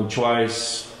 going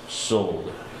twice,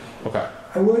 sold. Okay.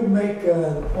 I would make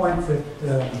the point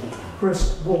that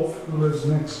Chris Wolf, who lives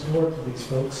next door to these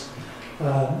folks,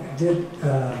 did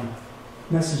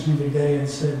message me today and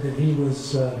said that he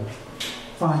was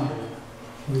fine with it.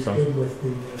 He was good with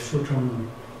the short-term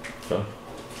rental. Okay.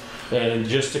 And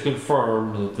just to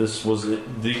confirm that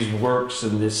these works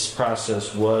and this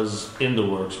process was in the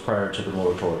works prior to the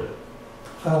moratorium.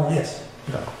 Yes.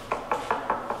 Okay.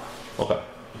 Okay.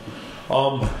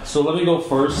 So let me go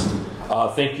first.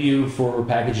 Thank you for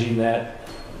packaging that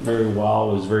very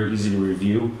well. It was very easy to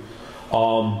review.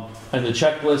 And the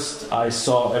checklist, I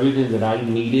saw everything that I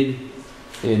needed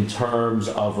in terms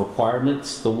of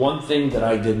requirements. The one thing that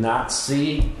I did not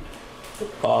see,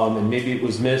 and maybe it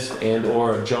was missed, and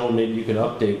or Joan, maybe you can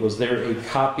update, was there a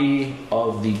copy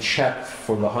of the check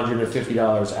for the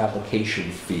 $150 application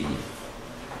fee?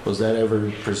 Was that ever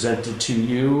presented to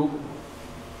you?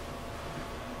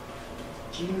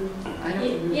 I don't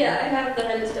remember. Yeah, I have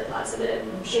that it's deposited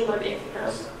in my bank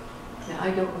account. Yeah,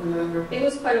 I don't remember. It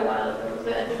was quite a while ago,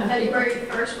 but February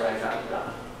 1st when I dropped it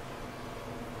off.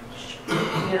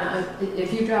 Yeah,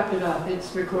 if you dropped it off,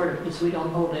 it's recorded because we don't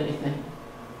hold anything.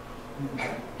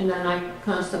 And then I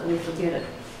constantly forget it.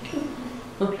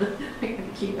 I gotta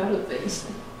keep other things.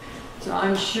 So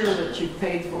I'm sure that you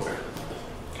paid for it.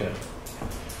 Okay.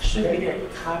 Should we get a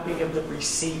copy of the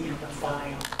receipt in the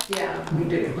file? Yeah, we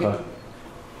do. Okay.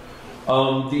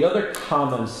 The other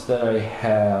comments that I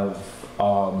have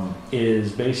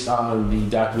is based on the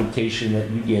documentation that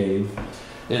you gave,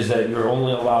 is that you're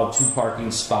only allowed 2 parking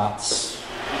spots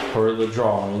per the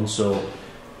drawing, so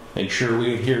make sure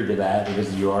we adhere to that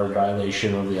because you are in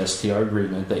violation of the STR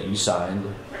agreement that you signed.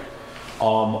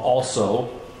 Also,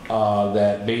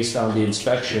 that based on the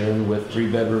inspection with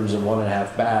 3 bedrooms and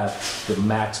 1.5 baths, the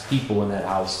max people in that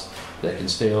house that can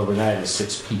stay overnight is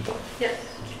 6 people. Yes.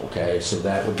 Okay, so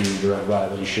that would be a direct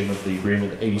violation of the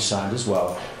agreement that you signed as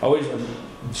well. Always,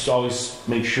 just always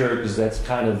make sure, because that's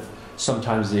kind of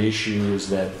sometimes the issue is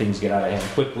that things get out of hand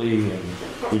quickly, and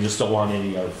we just don't want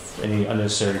any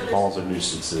unnecessary calls or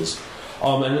nuisances.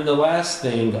 And then the last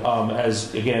thing,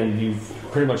 as again, you've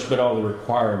pretty much met all the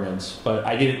requirements, but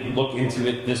I didn't look into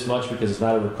it this much because it's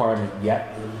not a requirement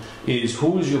yet, is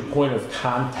who is your point of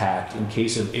contact in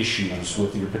case of issues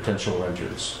with your potential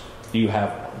renters? Do you have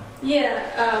one?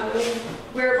 Yeah,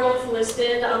 we're both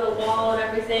listed on the wall and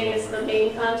everything as the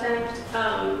main contact.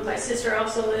 My sister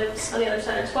also lives on the other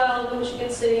side of 12 in Michigan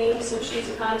City, so she's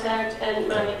a contact, and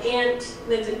my aunt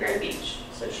lives in Grand Beach,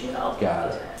 so she's all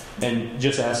Got it. And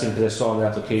just asking, because I saw in the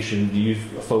application, do you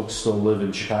folks still live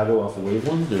in Chicago off of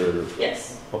Waveland, or?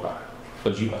 Yes. Okay.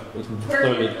 But you,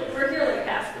 we're here like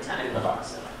half the time. Okay.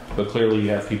 So. But clearly you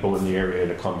have people in the area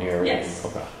to come here. Yes.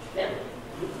 And, okay. Yeah.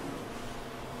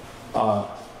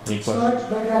 Any So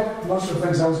questions? I got most of the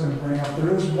things I was going to bring up.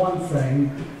 There is one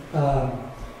thing,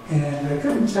 and I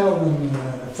couldn't tell in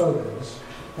the photos,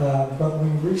 but we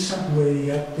recently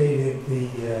updated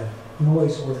the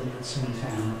noise ordinance in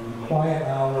town. And quiet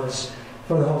hours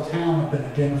for the whole town have been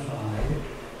identified,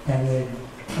 and they,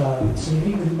 so you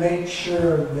need to make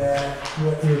sure that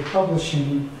what you're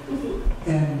publishing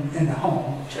in the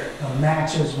home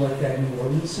matches what that new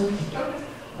ordinance is.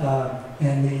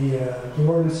 And the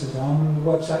ordinance is on the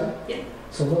website. Yeah.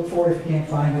 So look for it. If you can't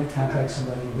find it, contact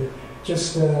somebody. But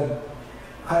just,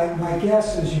 my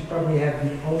guess is you probably have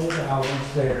the old hours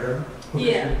there.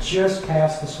 Yeah. We just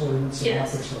passed this ordinance a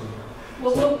month or so ago.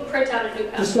 Well, we'll print out a new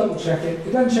copy. Just double check it.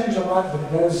 It doesn't change a lot, but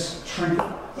it does shrink it.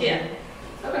 Yeah.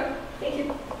 Okay. Thank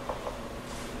you.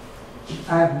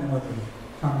 I have no other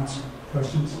comments or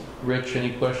questions. Rich,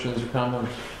 any questions or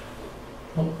comments?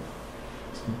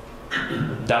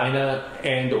 Dinah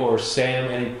and or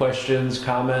Sam, any questions,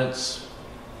 comments?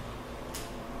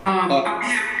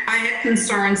 I had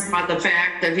concerns about the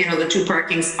fact of, the 2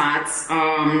 parking spots.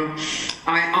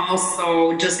 I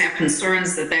also just have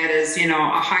concerns that is, a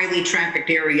highly trafficked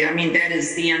area. I mean, that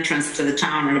is the entrance to the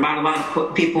town, and about a lot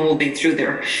of people moving through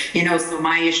there. So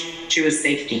my issue is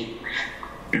safety.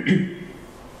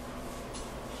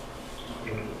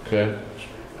 Okay.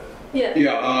 Yeah.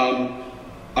 Yeah,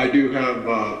 I do have...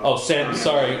 Oh, Sam,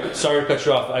 sorry to cut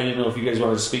you off. I didn't know if you guys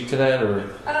wanted to speak to that, or...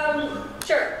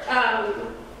 Sure.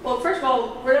 Well, first of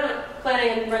all, we're not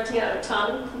planning on renting out a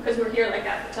ton, because we're here like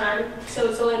half the time. So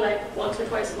it's only like once or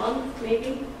twice a month,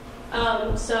 maybe.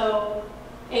 And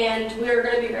we're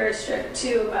going to be very strict,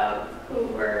 too, about who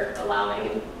we're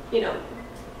allowing,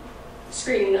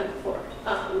 screening them for.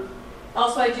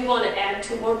 Also, I do want to add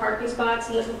 2 more parking spots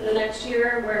in the next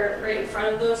year, where right in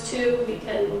front of those 2, we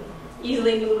can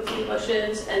easily move a few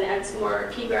bushes and add some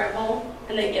more pea gravel,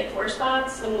 and then get 4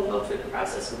 spots, and we'll go through the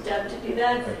process with Deb to do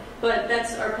that. Okay. But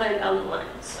that's our plan down the line,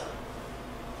 so.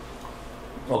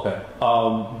 Okay.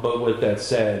 But with that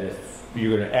said, if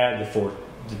you're going to add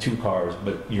the 2 cars,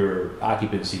 but your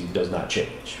occupancy does not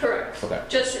change. Correct. Okay.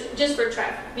 Just for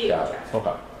traffic, vehicle traffic.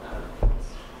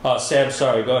 Okay. Sam,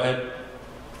 sorry, go ahead.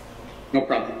 No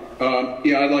problem.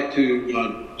 Yeah, I'd like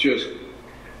to just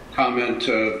comment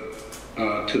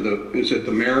is it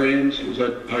the Marians? Is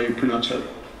that how you pronounce that?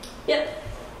 Yep.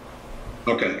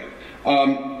 Okay.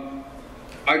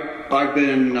 I've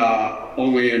been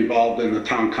only involved in the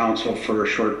town council for a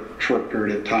short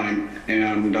period of time,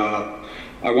 and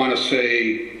I want to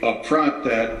say up front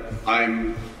that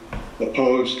I'm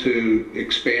opposed to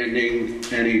expanding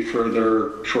any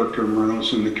further short-term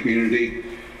rentals in the community.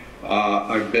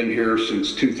 I've been here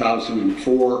since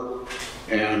 2004,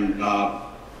 and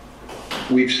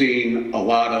we've seen a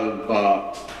lot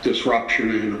of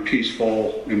disruption in a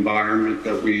peaceful environment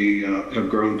that we have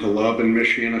grown to love in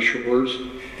Michiana Shores.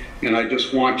 And I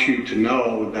just want you to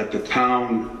know that the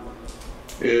town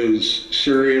is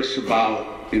serious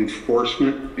about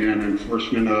enforcement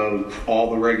of all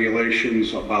the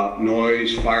regulations about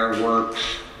noise, fireworks.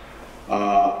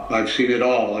 I've seen it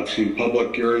all. I've seen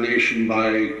public urination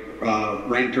by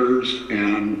renters,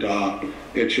 and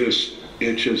it's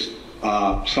just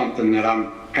something that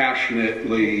I'm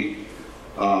passionately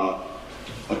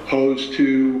opposed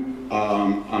to.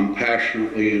 I'm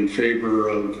passionately in favor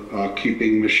of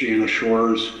keeping Michiana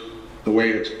Shores the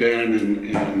way it's been, and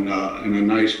in a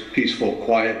nice, peaceful,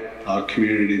 quiet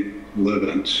community to live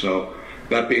in. So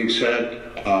that being said,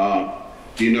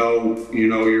 you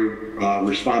know your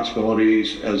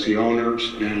responsibilities as the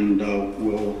owners, and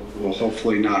we'll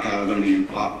hopefully not have any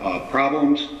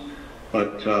problems.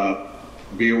 But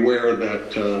be aware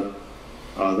that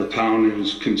the town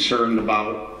is concerned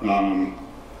about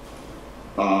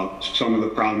some of the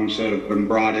problems that have been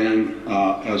brought in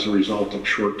as a result of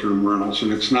short-term rentals.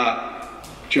 And it's not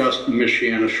just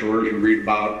Michiana Shores. You read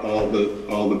about all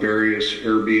the various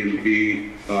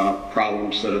Airbnb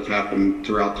problems that have happened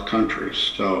throughout the country.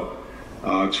 So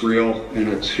it's real, and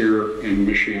it's here in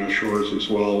Michiana Shores as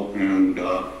well. And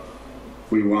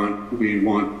we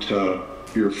want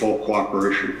your full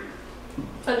cooperation.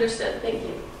 Understood. Thank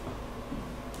you.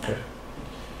 Okay.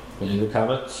 Any other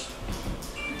comments?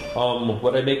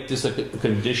 Would I make this a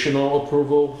conditional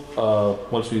approval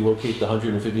once we locate the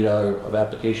 $150 of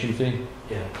application fee?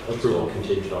 Yeah, approval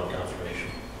contingent on confirmation.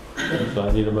 So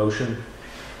I need a motion.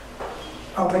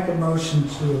 I'll make a motion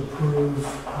to approve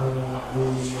the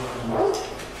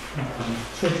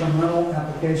short-term rental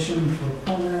application for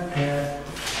permit at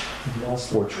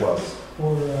 412.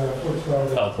 For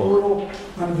 412 approval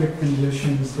under the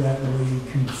conditions that we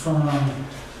confirm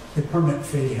the permit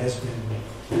fee has been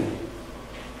paid.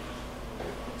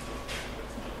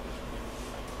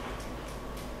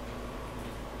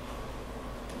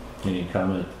 Any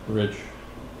comment, Rich?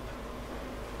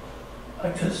 I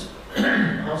guess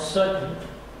I'll second.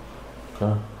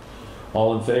 Okay.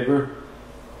 All in favor?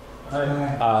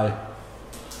 Aye. Aye.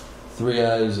 3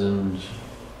 ayes and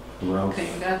we're out. Okay,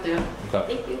 got that.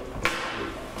 Okay. Thank you.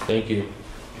 Thank you.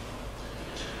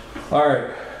 All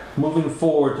right, moving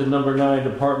forward to number 9,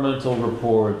 departmental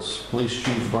reports. Police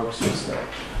Chief Mark Swistek.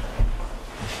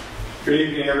 Good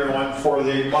evening, everyone. For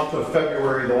the month of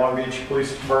February, the Long Beach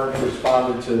Police Department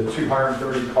responded to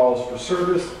 230 calls for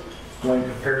service when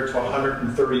compared to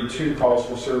 132 calls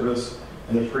for service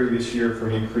in the previous year, for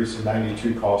an increase of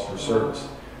 92 calls for service.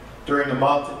 During the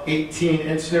month, 18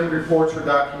 incident reports were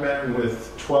documented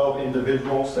with 12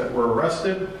 individuals that were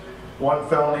arrested, 1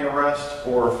 felony arrest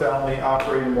for felony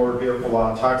operating a motor vehicle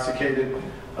while intoxicated,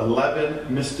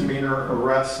 11 misdemeanor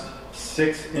arrests,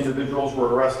 6 individuals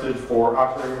were arrested for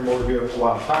operating a motor vehicle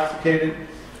while intoxicated,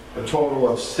 a total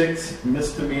of 6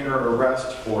 misdemeanor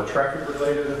arrests for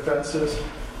traffic-related offenses.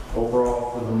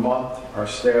 Overall, for the month, our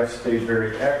staff stayed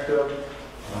very active.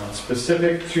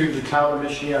 Specific to the town of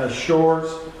Michiana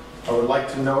Shores, I would like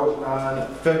to note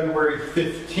on February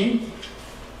 15th,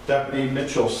 Deputy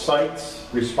Mitchell Seitz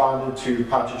responded to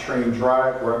Pontchartrain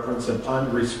Drive, reference an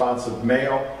unresponsive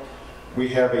male. We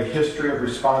have a history of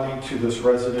responding to this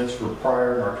residence for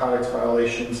prior narcotics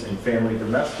violations and family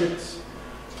domestics.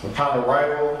 Upon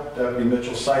arrival, Deputy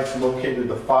Mitchell Seitz located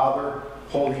the father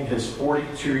holding his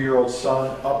 42-year-old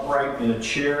son upright in a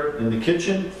chair in the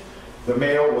kitchen. The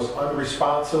male was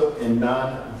unresponsive and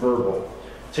non-verbal.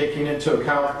 Taking into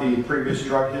account the previous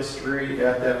drug history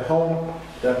at that home,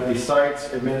 Deputy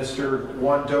Seitz administered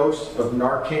 1 dose of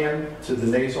Narcan to the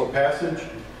nasal passage.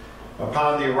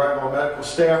 Upon the arrival of medical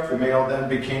staff, the male then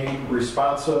became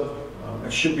responsive.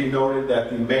 It should be noted that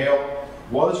the male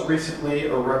was recently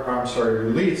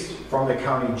released from the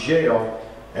county jail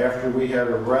after we had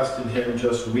arrested him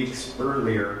just weeks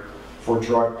earlier for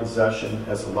drug possession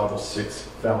as a level 6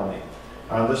 felony.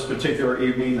 On this particular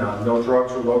evening, no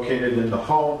drugs were located in the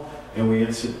home, and we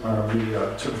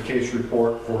took a case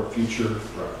report for future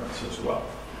reference as well.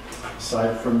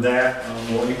 Aside from that,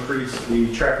 we'll increase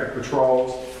the traffic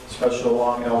patrols, especially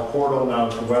along El Portal, now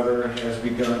that the weather has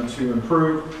begun to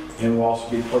improve, and we'll also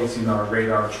be placing our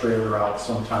radar trailer out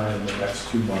sometime in the next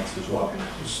 2 months as well.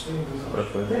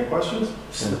 Any questions?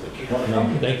 No,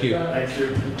 thank you. Thank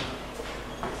you.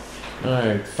 All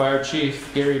right, Fire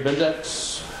Chief Gary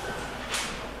Bendex.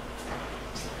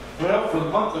 Well, for the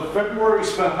month of February, we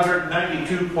spent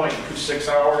 192.26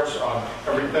 hours on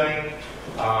everything.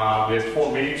 We had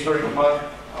 4 meetings during the month.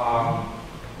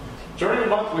 During the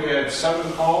month, we had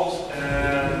 7 calls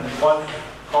and 1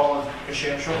 call in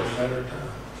Michiana Shores.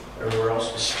 Everywhere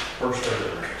else was first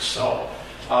order. So,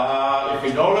 if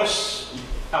you notice,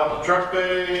 out in the truck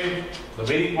bay, the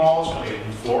meeting hall is going to get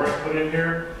new flooring put in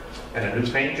here and a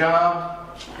new paint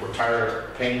job. We're tired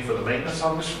of paying for the maintenance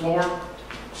on this floor.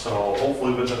 So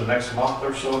hopefully within the next month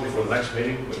or so, before the next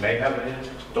meeting, we may have it in.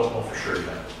 Don't know for sure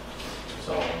yet.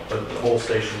 So, but the whole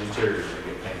station interior is going to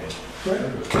get painted. Great.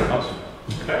 Awesome.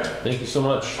 Okay. Thank you so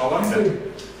much. All like that.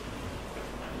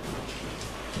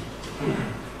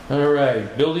 All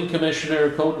right, Building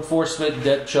Commissioner, Code Enforcement,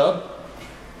 Deb Chubb.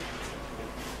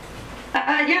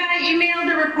 Yeah, I emailed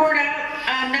the report out.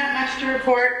 Not much to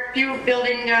report. Few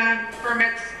building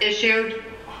permits issued.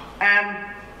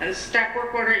 A stop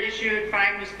work order issued,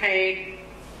 fine was paid,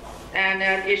 and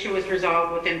the issue was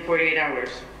resolved within 48 hours.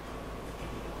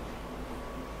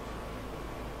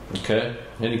 Okay.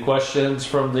 Any questions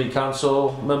from the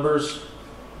council members?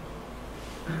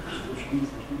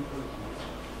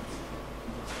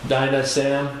 Dinah,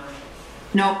 Sam?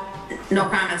 No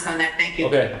comments on that. Thank you.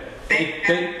 Okay.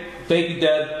 Thank you,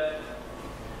 Deb.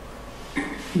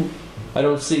 I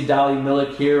don't see Dolly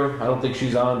Millick here. I don't think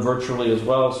she's on virtually as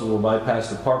well, so we'll bypass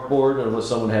the park board unless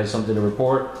someone has something to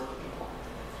report.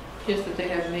 Just that they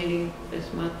have a meeting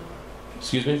this month.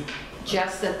 Excuse me?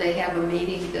 Just that they have a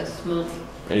meeting this month.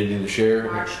 Anything to share?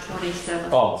 March 27th,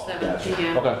 Oh, 7 gotcha.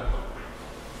 p.m. Okay.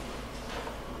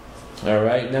 All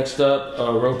right, next up,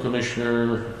 Road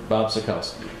Commissioner Bob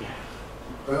Sikowski.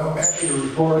 Well, happy to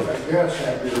report, I guess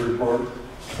happy to report.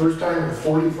 First time in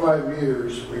 45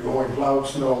 years, we've only plowed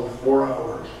snow 4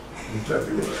 hours in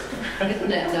February. Isn't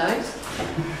that nice?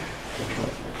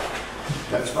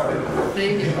 That's fine.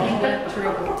 They get all that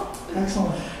through.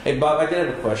 Excellent. Hey, Bob, I did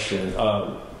have a question.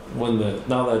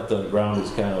 Now that the ground is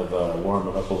kind of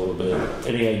warming up a little bit,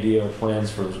 any idea or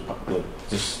plans for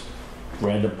just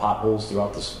random potholes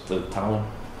throughout the town?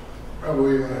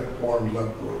 Probably when it warms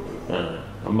up a little bit.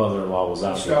 My mother-in-law was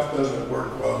out there. Stuff doesn't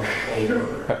work well in cold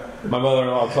weather. My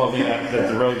mother-in-law told me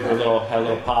that the roads were had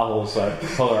little potholes, so I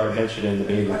told her I'd mention it in the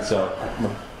meeting. So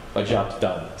my job's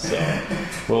done. So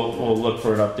we'll look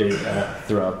for an update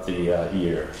throughout the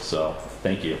year. So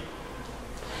thank you.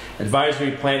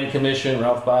 Advisory Planning Commission,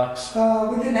 Ralph Box.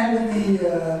 We didn't have anybody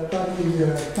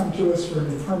come to us for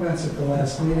any permits at the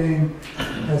last meeting.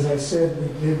 As I said, we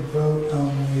did vote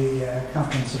on the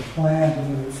comprehensive plan to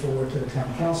move it forward to the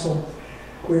town council.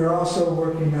 We are also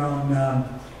working on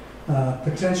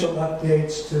potential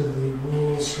updates to the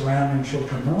rules surrounding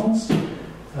short-term rentals.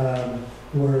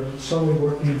 We're slowly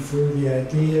working through the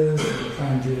ideas and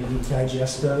trying to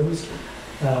digest those.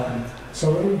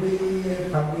 So it'll be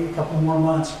probably a couple more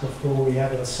months before we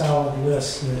have a solid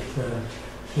list that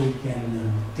we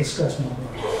can discuss more.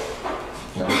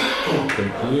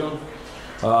 Thank you.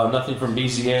 Nothing from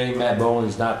BZA. Matt Bowen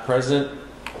is not present.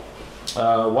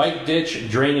 White Ditch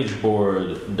Drainage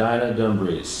Board, Dinah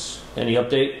Dumbriz. Any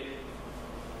update?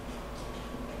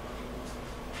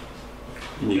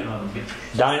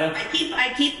 Dinah?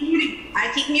 I keep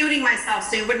muting myself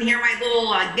so you wouldn't hear my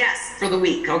little guest for the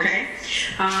week, okay?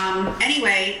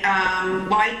 Anyway,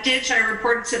 White Ditch, I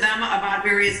reported to them about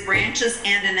various branches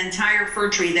and an entire fir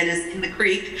tree that is in the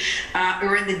creek,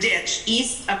 or in the ditch,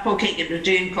 east of Pokagon,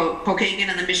 between Pokagon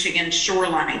and the Michigan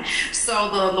shoreline.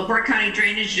 So the LaPorte County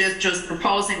Drainage is just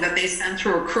proposing that they send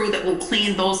through a crew that will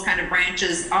clean those kind of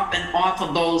branches up and off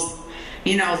of those,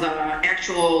 the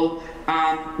actual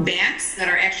banks that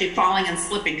are actually falling and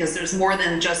slipping, because there's more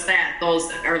than just that. Those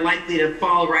are likely to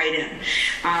fall right in.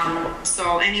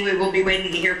 So anyway, we'll be waiting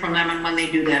to hear from them on when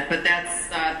they do that. But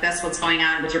that's what's going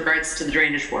on with regards to the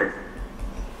drainage board.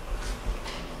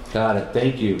 Got it.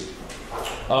 Thank you.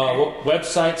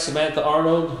 Website, Samantha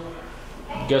Arnold.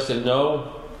 Guessing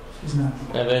no. She's not.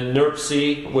 And then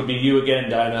NERC would be you again,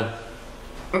 Dinah.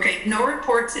 Okay, no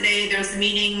report today. There's a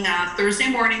meeting Thursday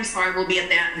morning, so I will be at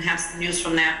that and have some news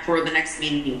from that for the next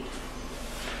meeting.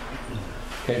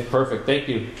 Okay, perfect. Thank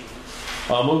you.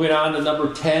 Moving on to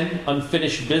number 10,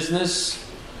 unfinished business.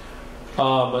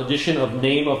 Addition of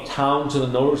name of town to the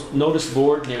notice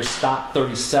board near Stop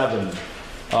 37.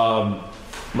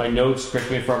 My notes,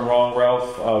 correct me if I'm wrong,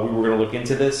 Ralph, we were going to look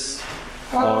into this.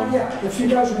 Yeah, if you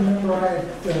guys remember, I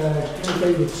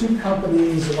communicated with 2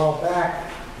 companies a while back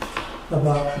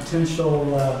about potential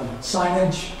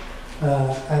signage.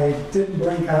 I didn't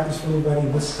bring copies for everybody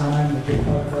this time. I did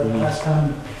last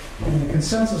time. And the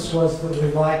consensus was that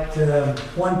we liked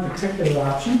one particular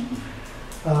option.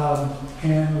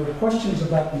 And there were questions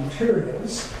about the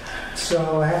materials.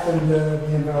 So I happened to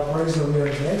be in Valparaiso the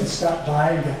other day and stopped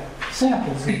by and got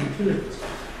samples of materials.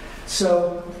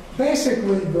 So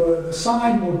basically the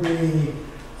sign will be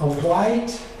a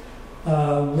white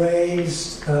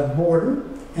raised border,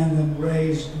 and then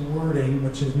raised wording,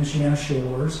 which is Michiana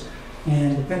Shores,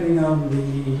 and depending on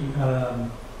the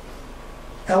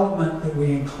element that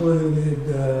we included,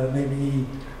 maybe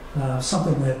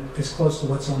something that is close to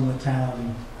what's on the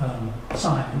town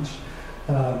signage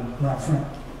right front.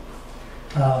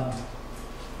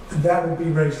 That would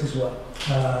be raised as well.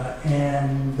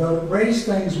 And the raised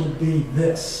things would be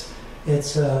this.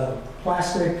 It's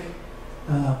plastic,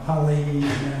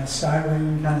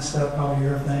 polystyrene kind of stuff,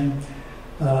 polyurethane.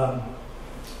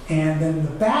 And then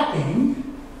the backing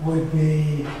would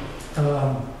be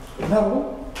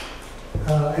metal,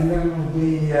 and then it will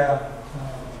be,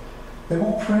 they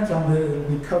won't print on it, it will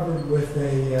be covered with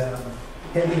a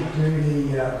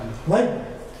heavy-duty label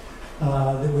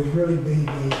that would really be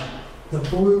the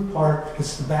blue part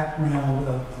is the background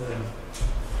of the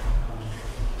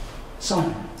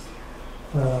sign.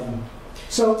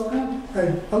 So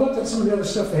I looked at some of the other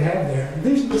stuff they have there.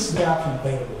 This is the option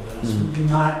available to us.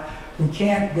 We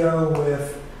can't go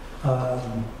with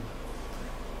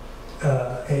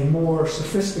a more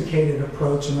sophisticated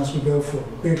approach unless we go for a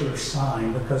bigger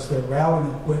sign, because the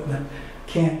routing equipment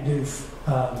can't do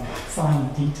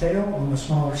fine detail on the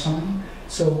smaller sign.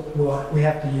 So we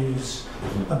have to use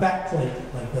a backplate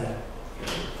like that.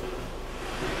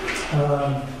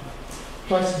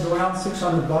 Price is around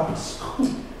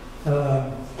 $600.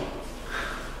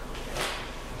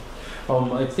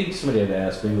 I think somebody had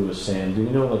asked, maybe it was Sam, do you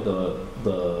know what the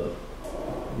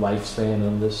lifespan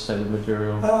of this type of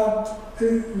material?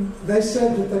 They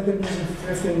said that they've been using it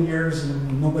for 15 years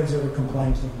and nobody's ever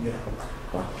complained to them yet.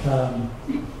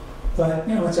 But,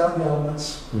 you know, it's out in the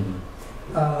elements. Mm-hmm.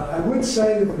 I would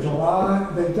say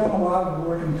that they've done a lot of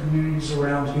work in communities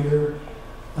around here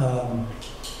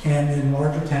and in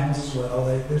larger towns as well.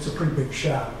 It's a pretty big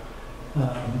shop.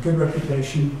 Good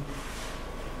reputation.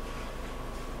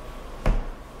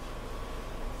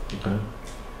 Okay.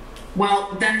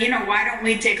 Well, then, you know, why don't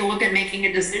we take a look at making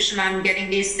a decision on getting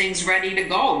these things ready to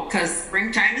go? Because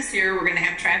springtime is here, we're going to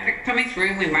have traffic coming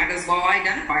through, and we might as well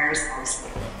identify ourselves.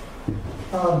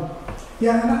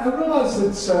 Yeah, and I realize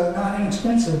it's not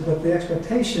inexpensive, but the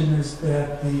expectation is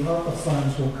that the ARPA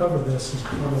funds will cover this as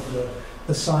part of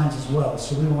the signs as well.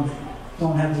 So we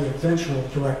don't have the eventual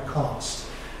direct cost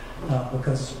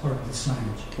because it's part of the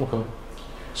signage. Okay.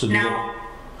 So now,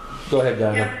 go ahead,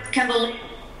 Donna. Can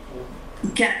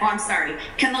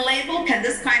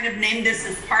this kind of name this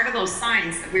as part of those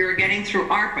signs that we were getting through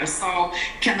ARPA? So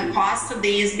can the cost of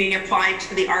these be applied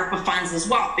to the ARPA funds as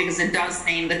well? Because it does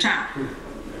name the town.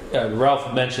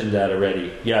 Ralph mentioned that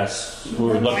already. Yes, we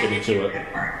were looking into it.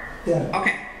 Yeah.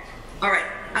 Okay. All right.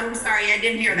 I'm sorry, I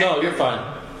didn't hear that. No, you're fine.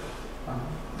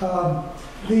 The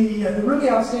really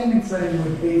outstanding thing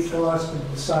would be for us to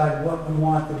decide what we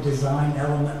want the design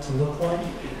element to look like.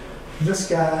 This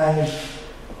guy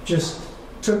just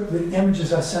took the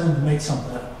images I sent him to make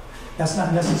something up. That's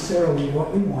not necessarily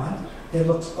what we want. It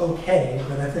looks okay,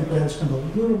 but I think we have to spend a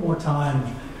little more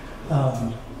time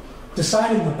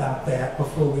deciding about that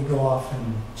before we go off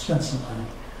and spend some money.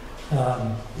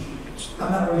 I'm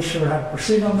not really sure how to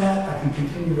proceed on that. I can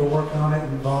continue to work on it,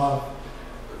 involve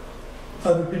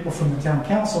other people from the town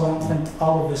council. I don't think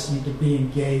all of us need to be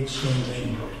engaged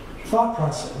in the thought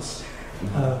process,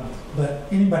 but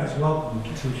anybody's welcome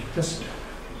to just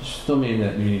Still meeting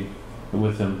that meeting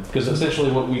with him, because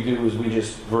essentially what we do is we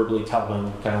just verbally tell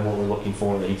him kind of what we're looking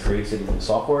for, and he creates it in the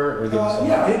software. Or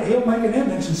yeah, he'll make an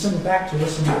image and send it back to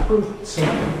us and we approve it. So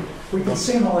we can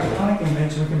see an electronic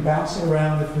image, we can bounce it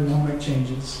around if we want to make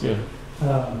changes. Yeah.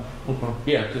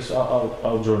 Yeah, just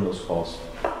I'll join those calls.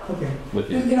 Okay. With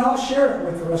you. You know, I'll share it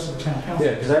with the rest of the town council.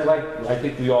 Yeah, because I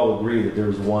think we all agree that there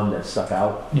was one that stuck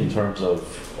out in terms of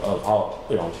how,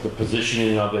 you know, the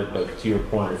positioning of it. But to your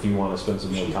point, if you want to spend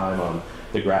some more time on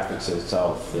the graphics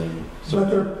itself, then.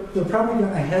 But they're probably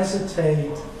going to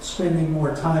hesitate spending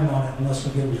more time on it unless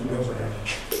we give them the go-ahead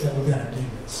that we're going to do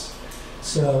this.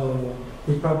 So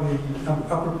we probably, I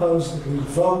propose that we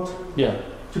vote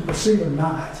to proceed or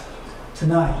not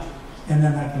tonight, and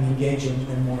then I can engage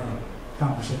in more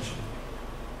conversation.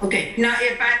 Okay, now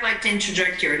if I'd like to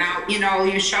interject here. Now, you know,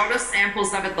 you showed us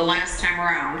samples of it the last time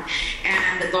around,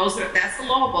 and that's the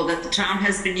logo that the town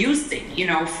has been using, you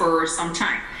know, for some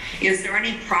time. Is there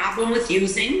any problem with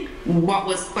using what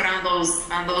was put on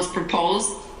those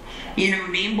proposed, you know,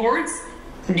 name boards?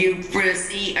 Do you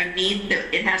foresee a need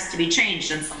that it has to be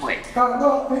changed in some way?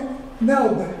 Well,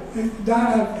 no, but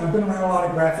Donna, I've been around a lot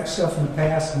of graphic stuff in the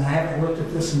past, and I haven't looked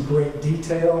at this in great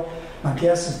detail. My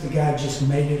guess is the guy just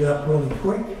made it up really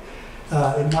quick.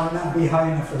 It might not be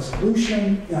high enough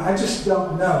resolution. You know, I just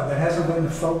don't know. That hasn't been the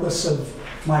focus of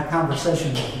my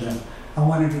conversation with them. I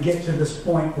wanted to get to this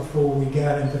point before we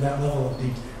got into that level of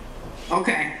detail.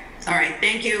 Okay. All right.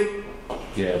 Thank you.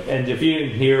 Yeah, and if you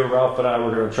didn't hear, Ralph and I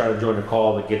were going to try to join a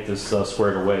call to get this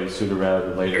squared away sooner rather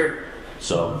than later. Sure.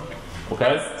 So,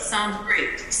 okay? Sounds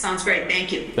great. Sounds great.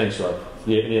 Thank you. Thanks, Ralph.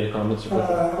 Any other comments? I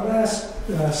would ask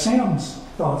Sam's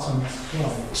thoughts on this as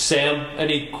well. Sam,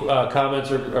 any comments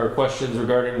or questions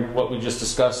regarding what we just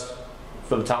discussed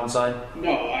for the town sign?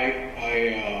 No, I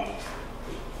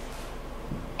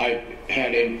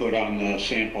had input on the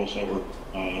samples that were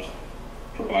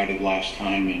provided last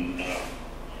time, and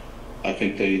I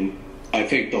think the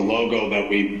logo that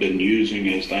we've been using,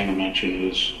 as Dinah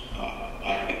mentioned, is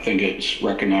I think it's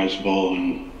recognizable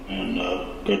and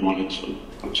a good one. It's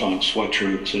on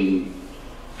sweatshirts and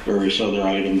various other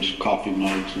items, coffee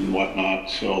mugs and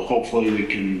whatnot. So hopefully we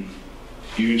can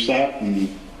use that, and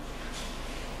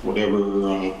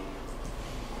whatever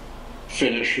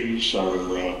finishes are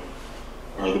the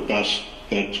best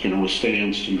that's going to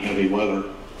withstand some heavy weather,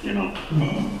 you know.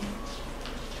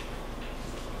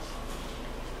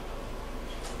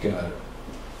 Got it.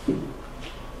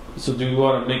 So do we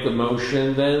want to make a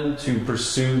motion then to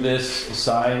pursue this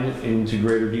sign into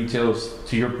greater details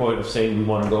to your point of saying we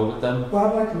want to go with them? Well,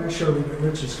 I'd like to make sure we get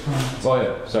Rich's comments. Oh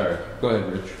yeah, sorry. Go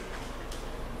ahead, Rich.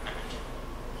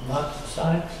 Lots of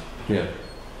signs. Yeah.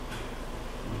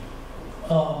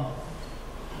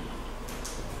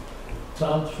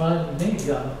 Sounds fine to me.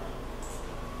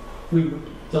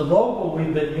 The logo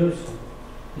we've been using,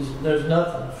 there's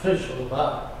nothing official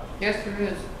about it. Yes, there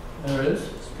is. There is?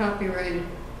 It's copyrighted.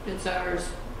 It's ours.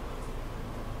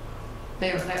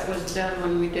 That was done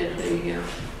when we did the,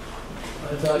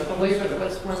 I believe it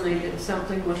was when they did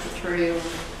something with the trail,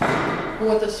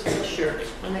 with the sweatshirts.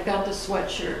 When they got the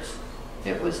sweatshirts,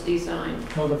 it was designed.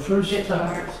 Well, the first It's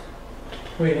time ours.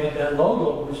 we had that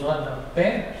logo was on the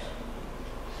banners.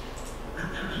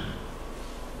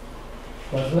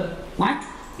 Wasn't it? What?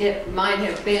 It might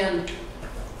have been,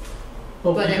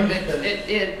 Well, but we used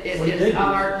it We is did.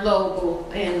 our logo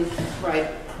and, right,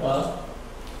 Well,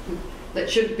 that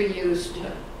shouldn't be used,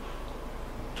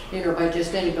 by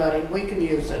just anybody. We can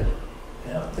use it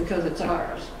yeah. because it's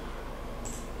ours.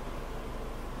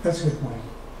 That's a good point.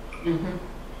 Mm-hmm.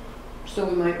 So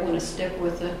we might want to stick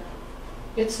with it.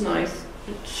 It's nice.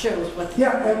 It shows what.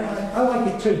 Yeah, and I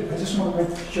like it too. I just want to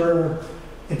make sure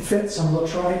it fits and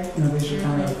looks right. These are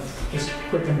kind of just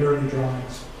quick and dirty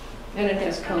drawings. And it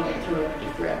has color through it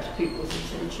that grabs people's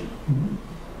attention. Mm-hmm.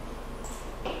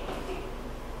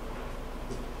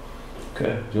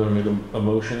 Okay. Do you want to make a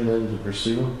motion then to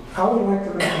pursue? I would like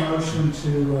to make a motion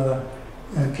to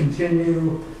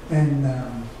continue and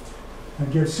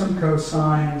give Simcoe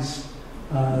Signs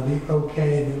the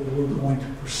okay that we're going to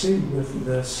proceed with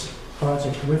this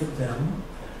project with them.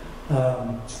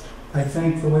 I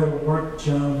think the way it'll work,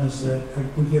 Joan, is that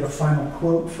we get a final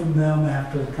quote from them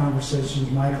after the conversations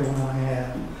Michael and I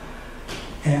had.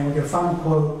 And we get a final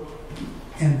quote,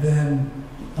 and then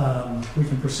we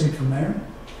can proceed from there.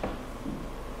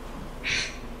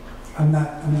 I'm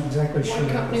not exactly sure.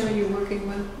 What company are you working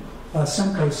with?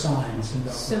 Simcoe Signs in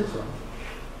Simcoe.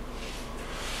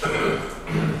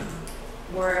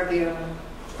 Where are the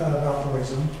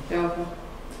Valparaiso Zone. Delta?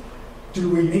 Do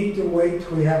we need to wait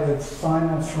till we have a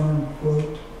final firm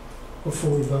quote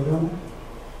before we vote on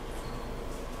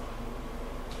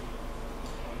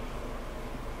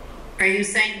it? Are you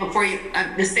saying before you,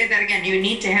 to say that again, you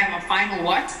need to have a final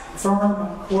what?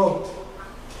 Firm quote.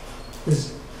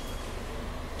 Is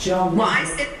John? Well, I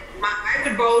said I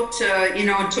would vote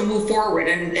to move forward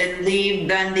and leave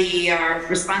then the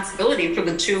responsibility for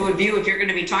the two of you, if you're going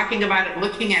to be talking about it,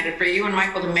 looking at it, for you and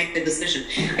Michael to make the decision.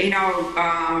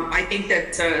 I think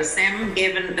that Sam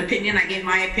gave an opinion, I gave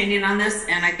my opinion on this,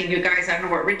 and I think you guys, I don't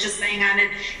know what Rich is saying on it,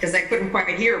 because I couldn't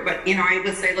quite hear, but I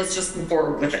would say let's just move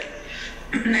forward with it.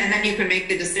 And then you can make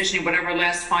the decision, whatever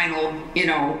last final, we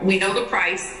know the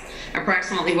price,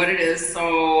 approximately what it is,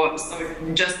 so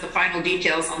just the final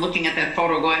details on looking at that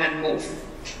photo, go ahead and move.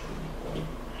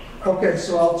 Okay,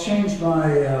 so I'll change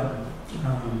my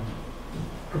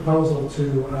proposal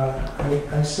to,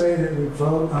 I say that we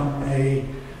vote on a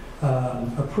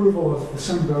approval of the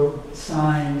Simcoe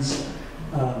Signs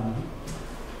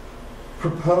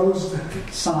proposed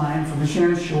sign for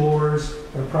Michiana Shores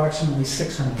at approximately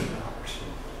 $600.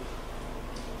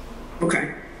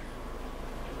 Okay.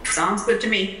 Sounds good to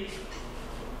me.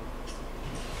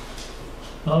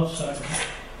 I'll second.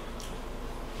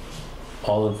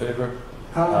 All in favor?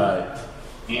 Aye.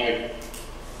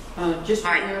 Just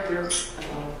remember,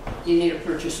 you need a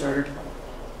purchase order.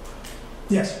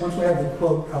 Yes, once we have the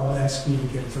quote, I'll ask you to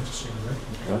get a purchase order,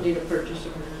 right? You need a purchase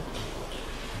order.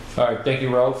 All right. Thank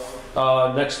you,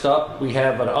 Ralph. Next up, we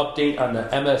have an update on the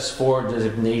MS4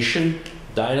 designation.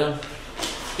 Dinah?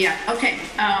 Yeah, okay.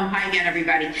 Hi again,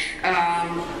 everybody.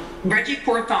 Reggie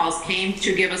Porthals came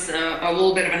to give us a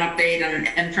little bit of an update and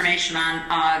information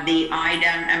on the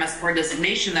IDEM MS4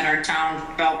 designation that our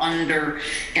town fell under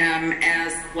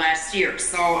as last year.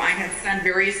 So I have sent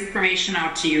various information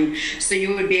out to you so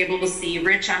you would be able to see.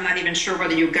 Rich, I'm not even sure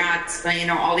whether you got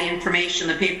all the information,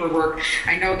 the paperwork.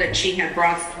 I know that she had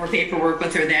brought some more paperwork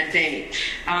with her that day.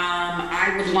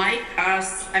 I would like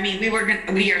us, we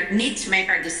need to make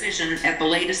our decision at the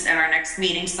latest at our next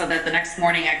meeting so that the next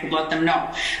morning I could let them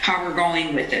know how we're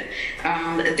going with it.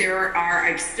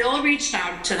 I've still reached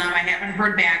out to them. I haven't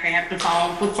heard back. I have to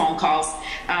follow up with phone calls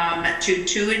to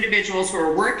two individuals who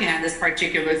are working on this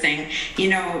particular thing,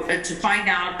 to find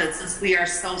out that since we are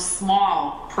so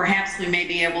small, perhaps we may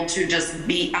be able to just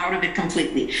be out of it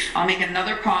completely. I'll make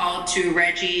another call to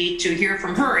Reggie to hear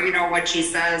from her, what she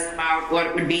says about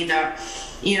what would be the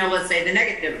let's say the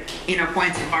negative,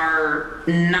 points of our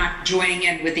not joining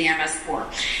in with the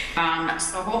MS4.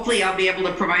 So hopefully I'll be able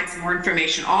to provide some more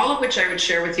information, all of which I would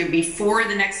share with you before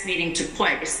the next meeting took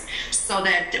place, so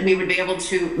that we would be able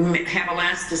to have a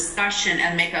last discussion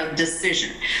and make a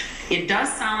decision. It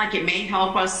does sound like it may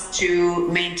help us to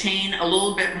maintain a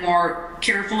little bit more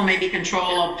careful, maybe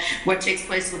control of what takes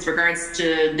place with regards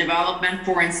to development,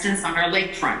 for instance, on our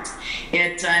lakefront.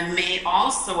 It may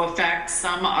also affect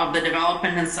some of the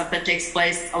development and stuff that takes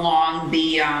place along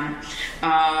the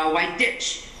White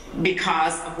Ditch,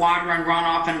 because of water and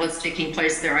runoff and what's taking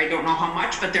place there. I don't know how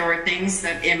much, but there are things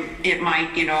that it might,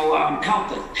 help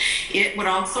with. It would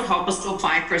also help us to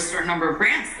apply for a certain number of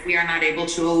grants that we are not able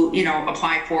to,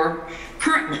 apply for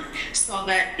currently. So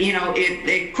that,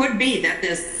 it could be that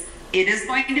it is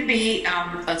going to be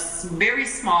a very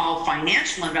small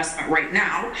financial investment right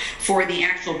now for the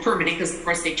actual permitting, because of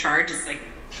course they charge, it's like,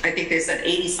 I think they said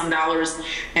 $80-some,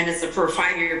 and it's for a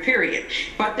 5-year period.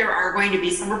 But there are going to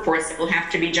be some reports that will have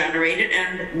to be generated,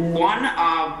 and one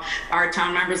of our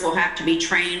town members will have to be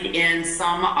trained in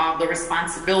some of the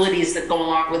responsibilities that go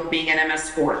along with being an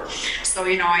MS4. So,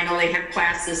 I know they have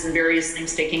classes and various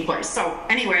things taking place. So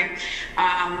anyway,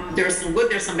 there's some good,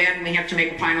 there's some bad, and we have to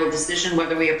make a final decision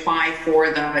whether we apply for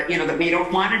the, that we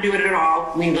don't want to do it at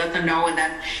all. We let them know, and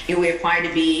then we apply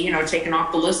to be, taken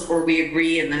off the list, or we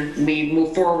agree, and then we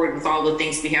move forward with all the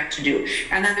things we have to do.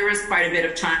 And then there is quite a bit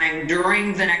of time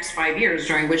during the next 5 years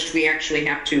during which we actually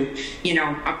have to,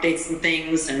 update some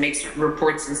things and make certain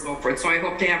reports and so forth. So I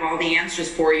hope to have all the answers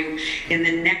for you in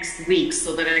the next week,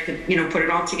 so that I could, put it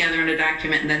all together in a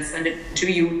document and then send it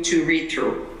to you to read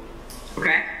through.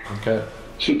 Okay? Okay.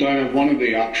 So Dinah, one of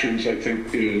the options I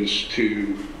think is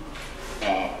to,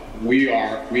 we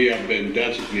have been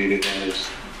designated as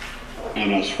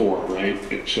MS4,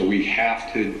 right? So we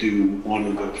have to do one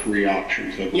of the 3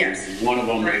 options. Yes. One of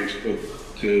them is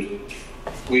to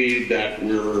plead that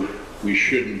we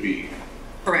shouldn't be.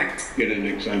 Correct. Get an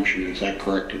exemption. Is that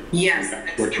correct? Yes.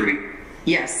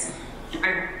 Yes.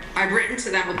 I've written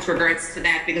to them with regards to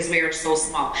that, because we are so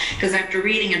small. Because after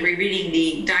reading and rereading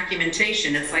the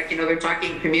documentation, it's like, they're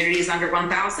talking communities under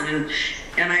 1,000.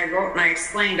 And I wrote and I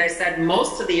explained, I said,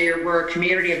 most of the year we're a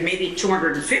community of maybe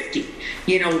 250,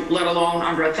 let alone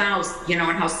under 1,000, and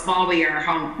how small we are,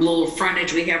 how little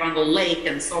frontage we have on the lake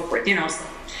and so forth, so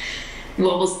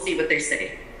we'll see what they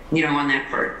say, on that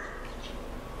part.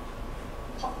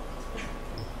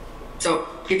 So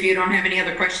if you don't have any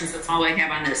other questions, that's all I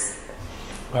have on this.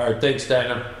 All right, thanks,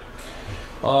 Dinah.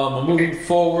 Moving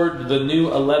forward, the new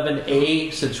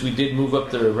 11A, since we did move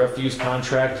up the refuse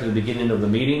contract to the beginning of the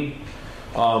meeting,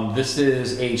 this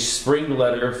is a spring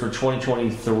letter for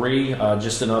 2023.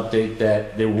 Just an update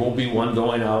that there will be one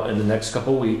going out in the next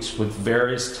couple weeks with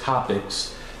various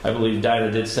topics. I believe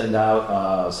Dinah did send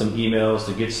out some emails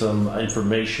to get some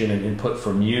information and input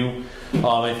from you.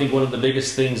 I think one of the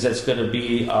biggest things that's going to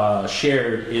be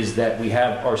shared is that we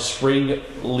have our spring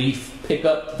leaf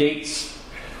pickup dates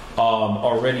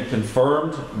already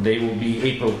confirmed. They will be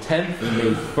April 10th and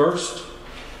May 1st.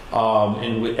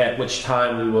 At which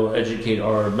time we will educate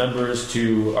our members,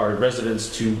 our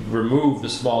residents, to remove the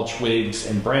small twigs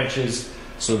and branches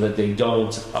so that they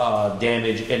don't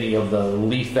damage any of the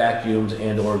leaf vacuums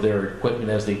and or their equipment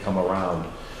as they come around.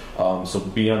 So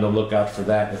be on the lookout for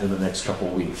that within the next couple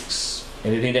weeks.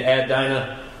 Anything to add,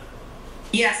 Dinah?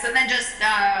 Yes, and then just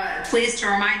please to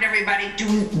remind everybody,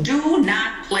 do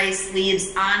not place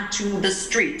leaves onto the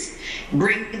street.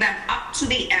 Bring them up to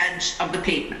the edge of the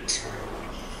pavement.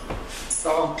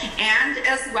 So, and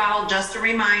as well, just a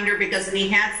reminder, because we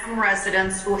had some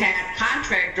residents who had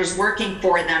contractors working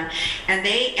for them, and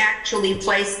they actually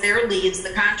placed their leaves,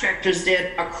 the contractors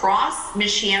did, across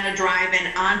Michiana Drive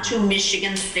and onto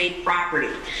Michigan State property.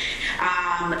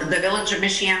 The village of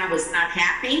Michiana was not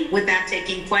happy with that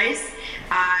taking place.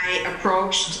 I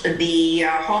approached the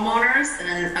homeowners,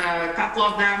 and a couple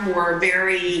of them were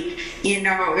very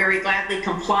gladly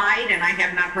complied, and I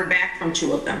have not heard back from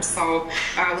 2 of them. So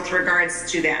with regards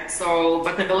to that. So,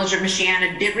 but the village of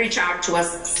Michiana did reach out to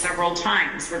us several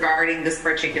times regarding this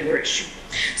particular issue.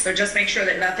 So just make sure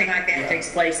that nothing like that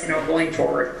takes place, going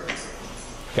forward.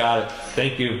 Got it.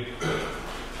 Thank you.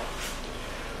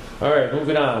 All right,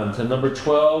 moving on to number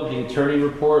 12, the attorney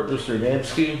report, Mr.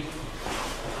 Adamski.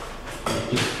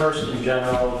 First, in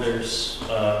general, there's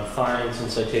fines and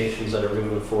citations that are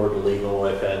moving forward to legal.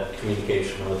 I've had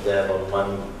communication with Deb on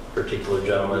one particular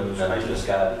gentleman, and I just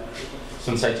got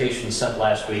some citations sent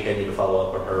last week. I need to follow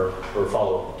up on her, or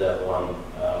follow up with Deb on.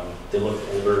 They look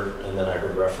older, and then I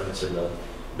heard reference in the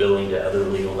billing to other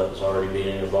legal that was already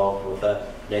being involved with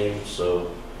that name,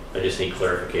 so I just need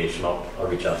clarification. I'll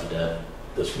reach out to Deb.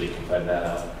 this week and find that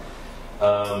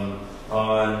out.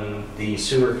 On the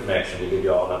sewer connection, to give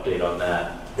you all an update on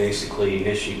that, basically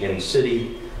Michigan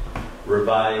City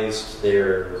revised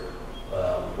their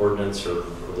ordinance or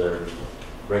their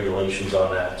regulations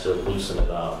on that to loosen it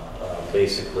up.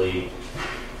 Basically,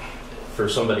 for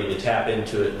somebody to tap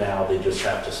into it now, they just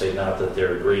have to say not that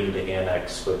they're agreeing to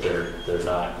annex, but they're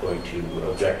not going to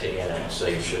object to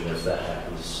annexation if that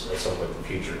happens at some point in the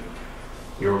future.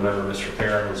 You'll remember Mr.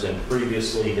 Perrin was in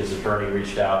previously. His attorney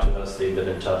reached out to us. They've been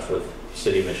in touch with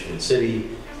City of Michigan City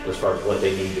as far as what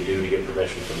they need to do to get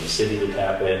permission from the city to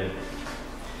tap in.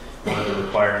 One of the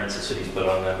requirements the city's put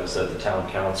on them is that the town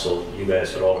council, you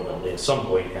guys would ultimately at some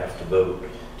point have to vote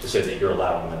to say that you're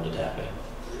allowing them to tap in.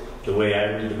 The way I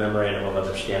read the memorandum of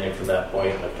understanding from that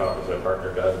point, and I've talked with my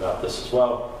partner Doug about this as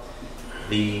well,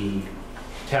 the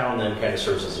town then kind of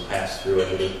serves as a pass-through.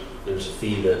 There's a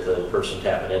fee that the person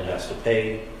tapping in has to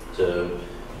pay to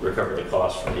recover the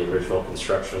cost from the original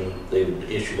construction. They would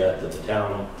issue that to the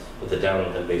town, but the town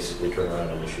would then basically turn around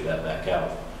and issue that back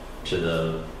out to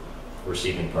the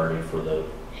receiving party for the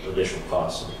additional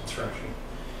costs of the construction.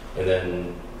 And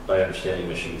then, by understanding,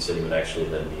 Michigan City would actually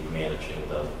then be managing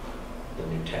the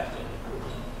new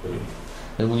tap-in.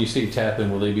 And when you say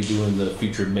tap-in, will they be doing the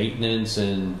future maintenance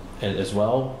and as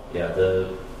well? Yeah,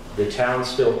 the town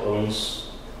still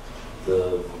owns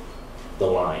the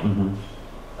line,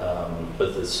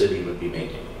 but the city would be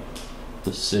maintaining it.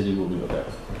 The city will be okay.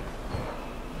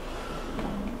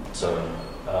 So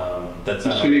that's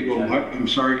the city will what? I'm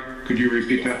sorry, could you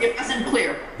repeat that? It wasn't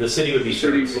clear. The city would be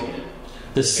servicing it.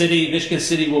 The city, Michigan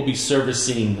City, will be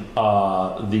servicing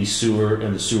the sewer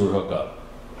and the sewer hookup.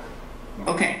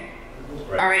 Okay.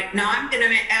 All right. Now I'm going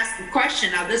to ask a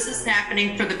question. Now this is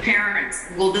happening for the parents.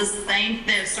 Will this same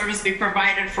service be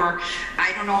provided for?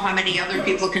 I don't know how many other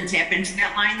people can tap into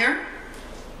that line there.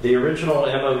 The original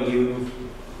MOU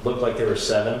looked like there were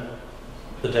 7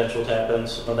 potential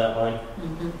tap-ins on that line.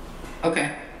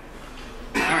 Okay.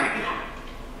 All right.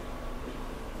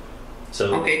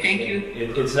 So okay, thank you.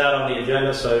 It's not on the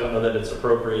agenda, so I don't know that it's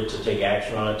appropriate to take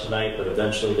action on it tonight, but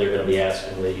eventually they're going to be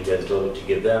asking that you guys vote to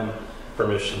give them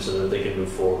permission so that they can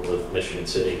move forward with Michigan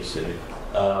City.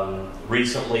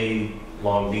 Recently,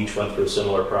 Long Beach went through a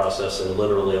similar process, and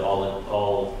literally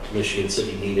all Michigan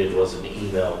City needed was an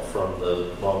email from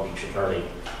the Long Beach attorney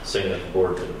saying that the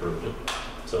board had approved it.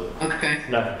 So okay. It's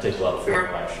not going to take a lot of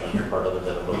formal action on your part other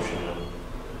than a motion and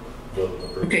vote and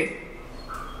approve. Okay.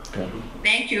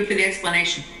 Thank you for the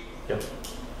explanation. Yep.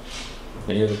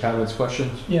 Any other comments,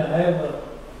 questions? Yeah, I have a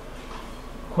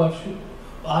question.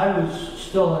 I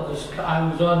was on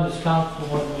this council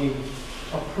when we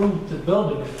approved the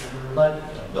building,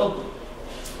 let build it.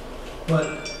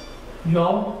 But,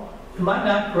 Joe, am I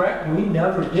not correct? We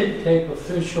never did take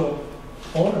official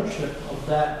ownership of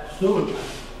that sewer line.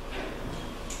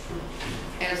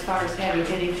 As far as having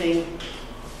anything,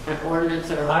 an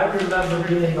ordinance or... I remember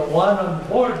being the one on the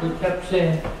board that kept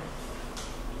saying,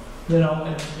 you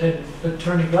know, and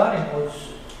Attorney Gutting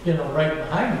was, you know, right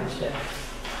behind me saying,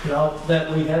 you know,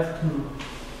 that we have to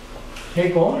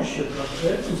take ownership of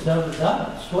it. It's never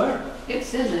done, I swear.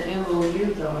 It's in the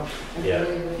MOU though. Yeah.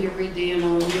 If you read the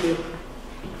MOU,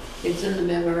 it's in the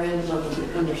memorandum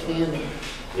of understanding.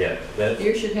 Yeah.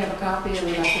 You should have a copy of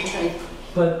it. I think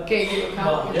But gave you a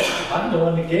copy. Well, yeah, I'm the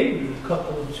one that gave you a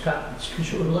couple of these copies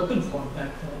because you were looking for them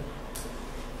back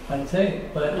then, I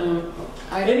think. But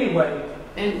anyway.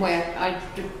 Anyway, I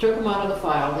took them out of the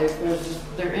file.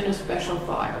 They're in a special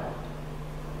file.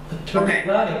 Attorney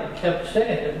Gutting kept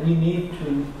saying that we need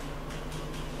to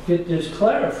get this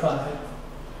clarified,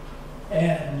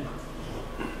 and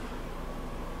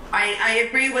I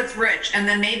agree with Rich, and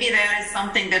then maybe that is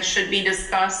something that should be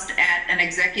discussed at an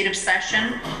executive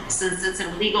session since it's a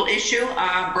legal issue.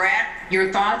 Brad,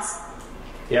 your thoughts?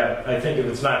 Yeah, I think if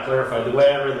it's not clarified, the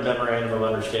way I read the memorandum of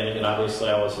understanding, and obviously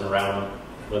I wasn't around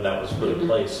when that was put in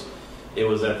place, it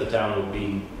was that the town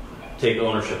would take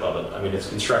ownership of it. I mean, it's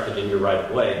constructed in your right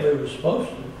of way. We were supposed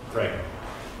to. Right.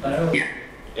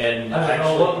 And I don't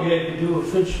know what we had to do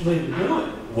officially to do it.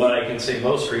 What I can say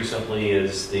most recently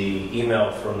is the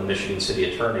email from the Michigan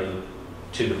City attorney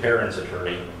to the parents'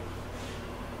 attorney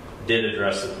did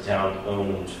address that the town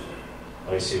owned.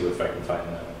 Let me see if I can find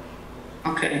that.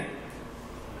 Okay.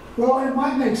 Well, it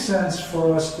might make sense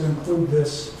for us to include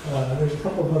this. There's a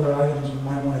couple of other items we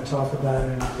might want to talk about in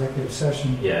an executive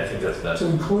session. Yeah, I think that's best. To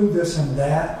include this and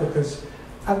that, because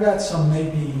I've got some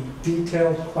maybe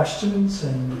detailed questions,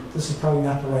 and this is probably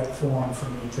not the right forum for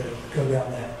me to go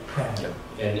down that path. Yep.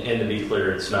 And to be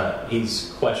clear, it's not,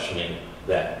 he's questioning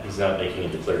that. He's not making a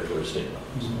declaratory statement.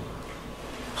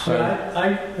 See,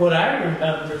 what I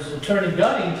remember is Attorney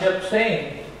Gunning kept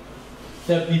saying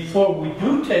that before we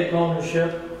do take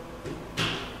ownership,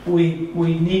 we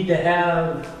need to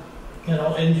have, you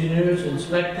know, engineers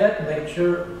inspect that and make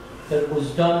sure that it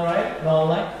was done right and all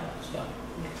that kind of stuff.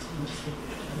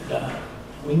 And,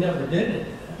 we never did it.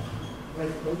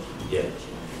 Yeah.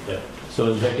 Yeah.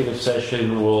 So executive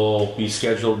session will be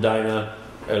scheduled, Dinah,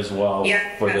 as well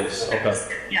for this. Okay.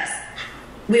 Yes.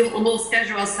 We'll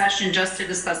schedule a session just to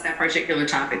discuss that particular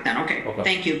topic then. Okay.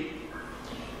 Thank you.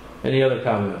 Any other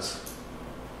comments?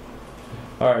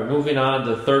 All right, moving on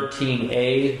to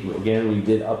 13A. Again, we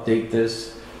did update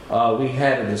this. We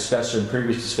had a discussion,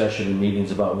 previous discussion in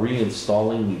meetings about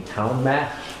reinstalling the town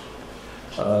map.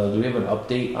 Do we have an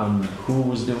update on who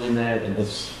was doing that, and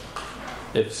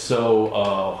if so,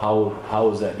 how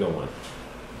is that going?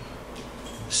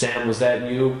 Sam, was that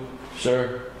you,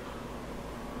 sir?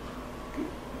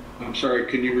 I'm sorry,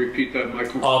 can you repeat that,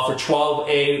 Michael? For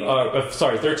 13A,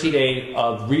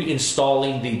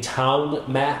 reinstalling the town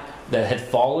map that had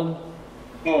fallen?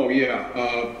 Oh, yeah.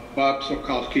 Bob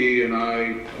Sokolsky and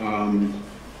I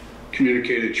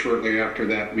communicated shortly after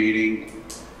that meeting,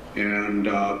 and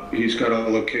he's got a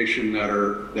location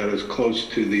that is close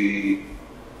to the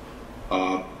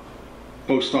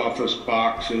post office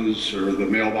boxes or the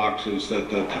mailboxes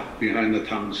behind the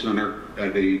town center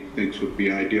that he thinks would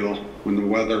be ideal. When the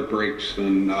weather breaks,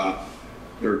 then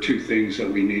there are two things that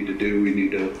we need to do. We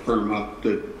need to firm up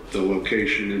the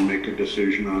location and make a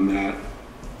decision on that.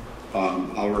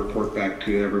 I'll report back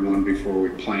to everyone before we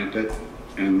plant it,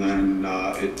 and then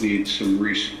it needs some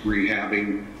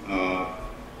rehabbing.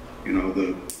 You know,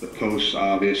 the posts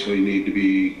obviously need to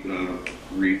be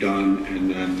redone, and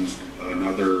then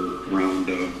another round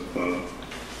of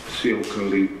seal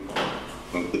coating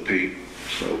of the paint.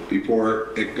 So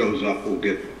before it goes up, we'll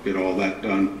get all that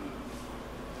done.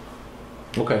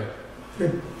 Okay.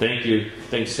 Good. Thank you.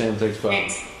 Thanks, Sam. Thanks, Bob.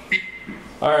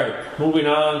 All right, moving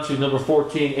on to number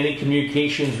 14. Any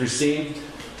communications received?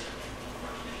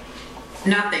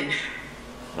 Nothing.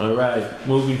 All right,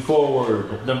 moving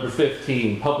forward. Number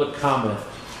 15, public comment.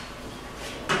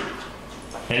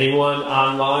 Anyone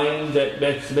online that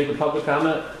wants to make a public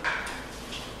comment?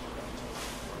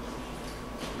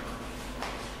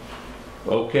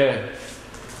 Okay.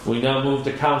 We now move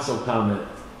to council comment.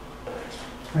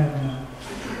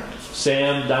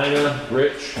 Sam, Dinah,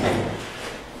 Rich.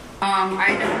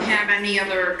 I don't have any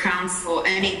other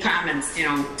any comments, you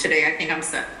know, today. I think I'm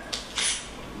set.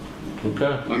 Okay.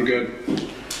 I'm good.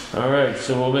 All right,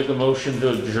 so we'll make a motion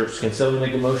to adjourn. Can someone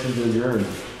make a motion to adjourn?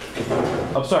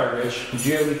 I'm sorry, Rich. Did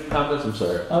you have any comments? I'm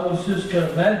sorry. I was just going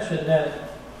to mention that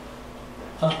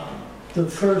the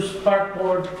first park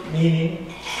board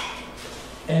meeting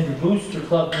and the Booster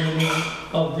Club meeting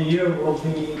of the year will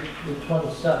be the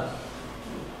 27th.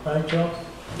 Right, Joe?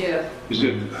 Yeah. Is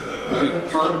it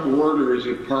park board or is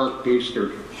it park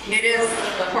booster? It is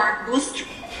park booster.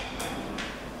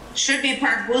 Should be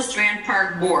park booster and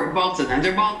park board, both of them.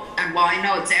 They're both, well, I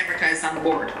know it's advertised on the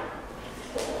board.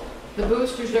 The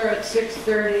boosters are at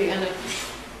 6:30 and the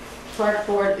park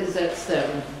board is at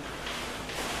 7.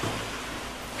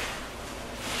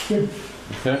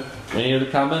 Okay. Any other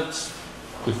comments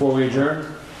before we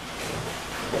adjourn?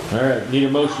 All right. Need a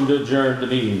motion to adjourn the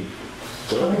meeting.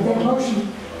 I'll make that motion.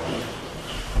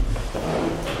 All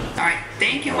right.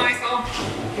 Thank you, Michael.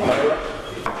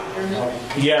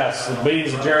 Yes. The meeting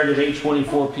is adjourned at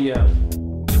 8:24 p.m.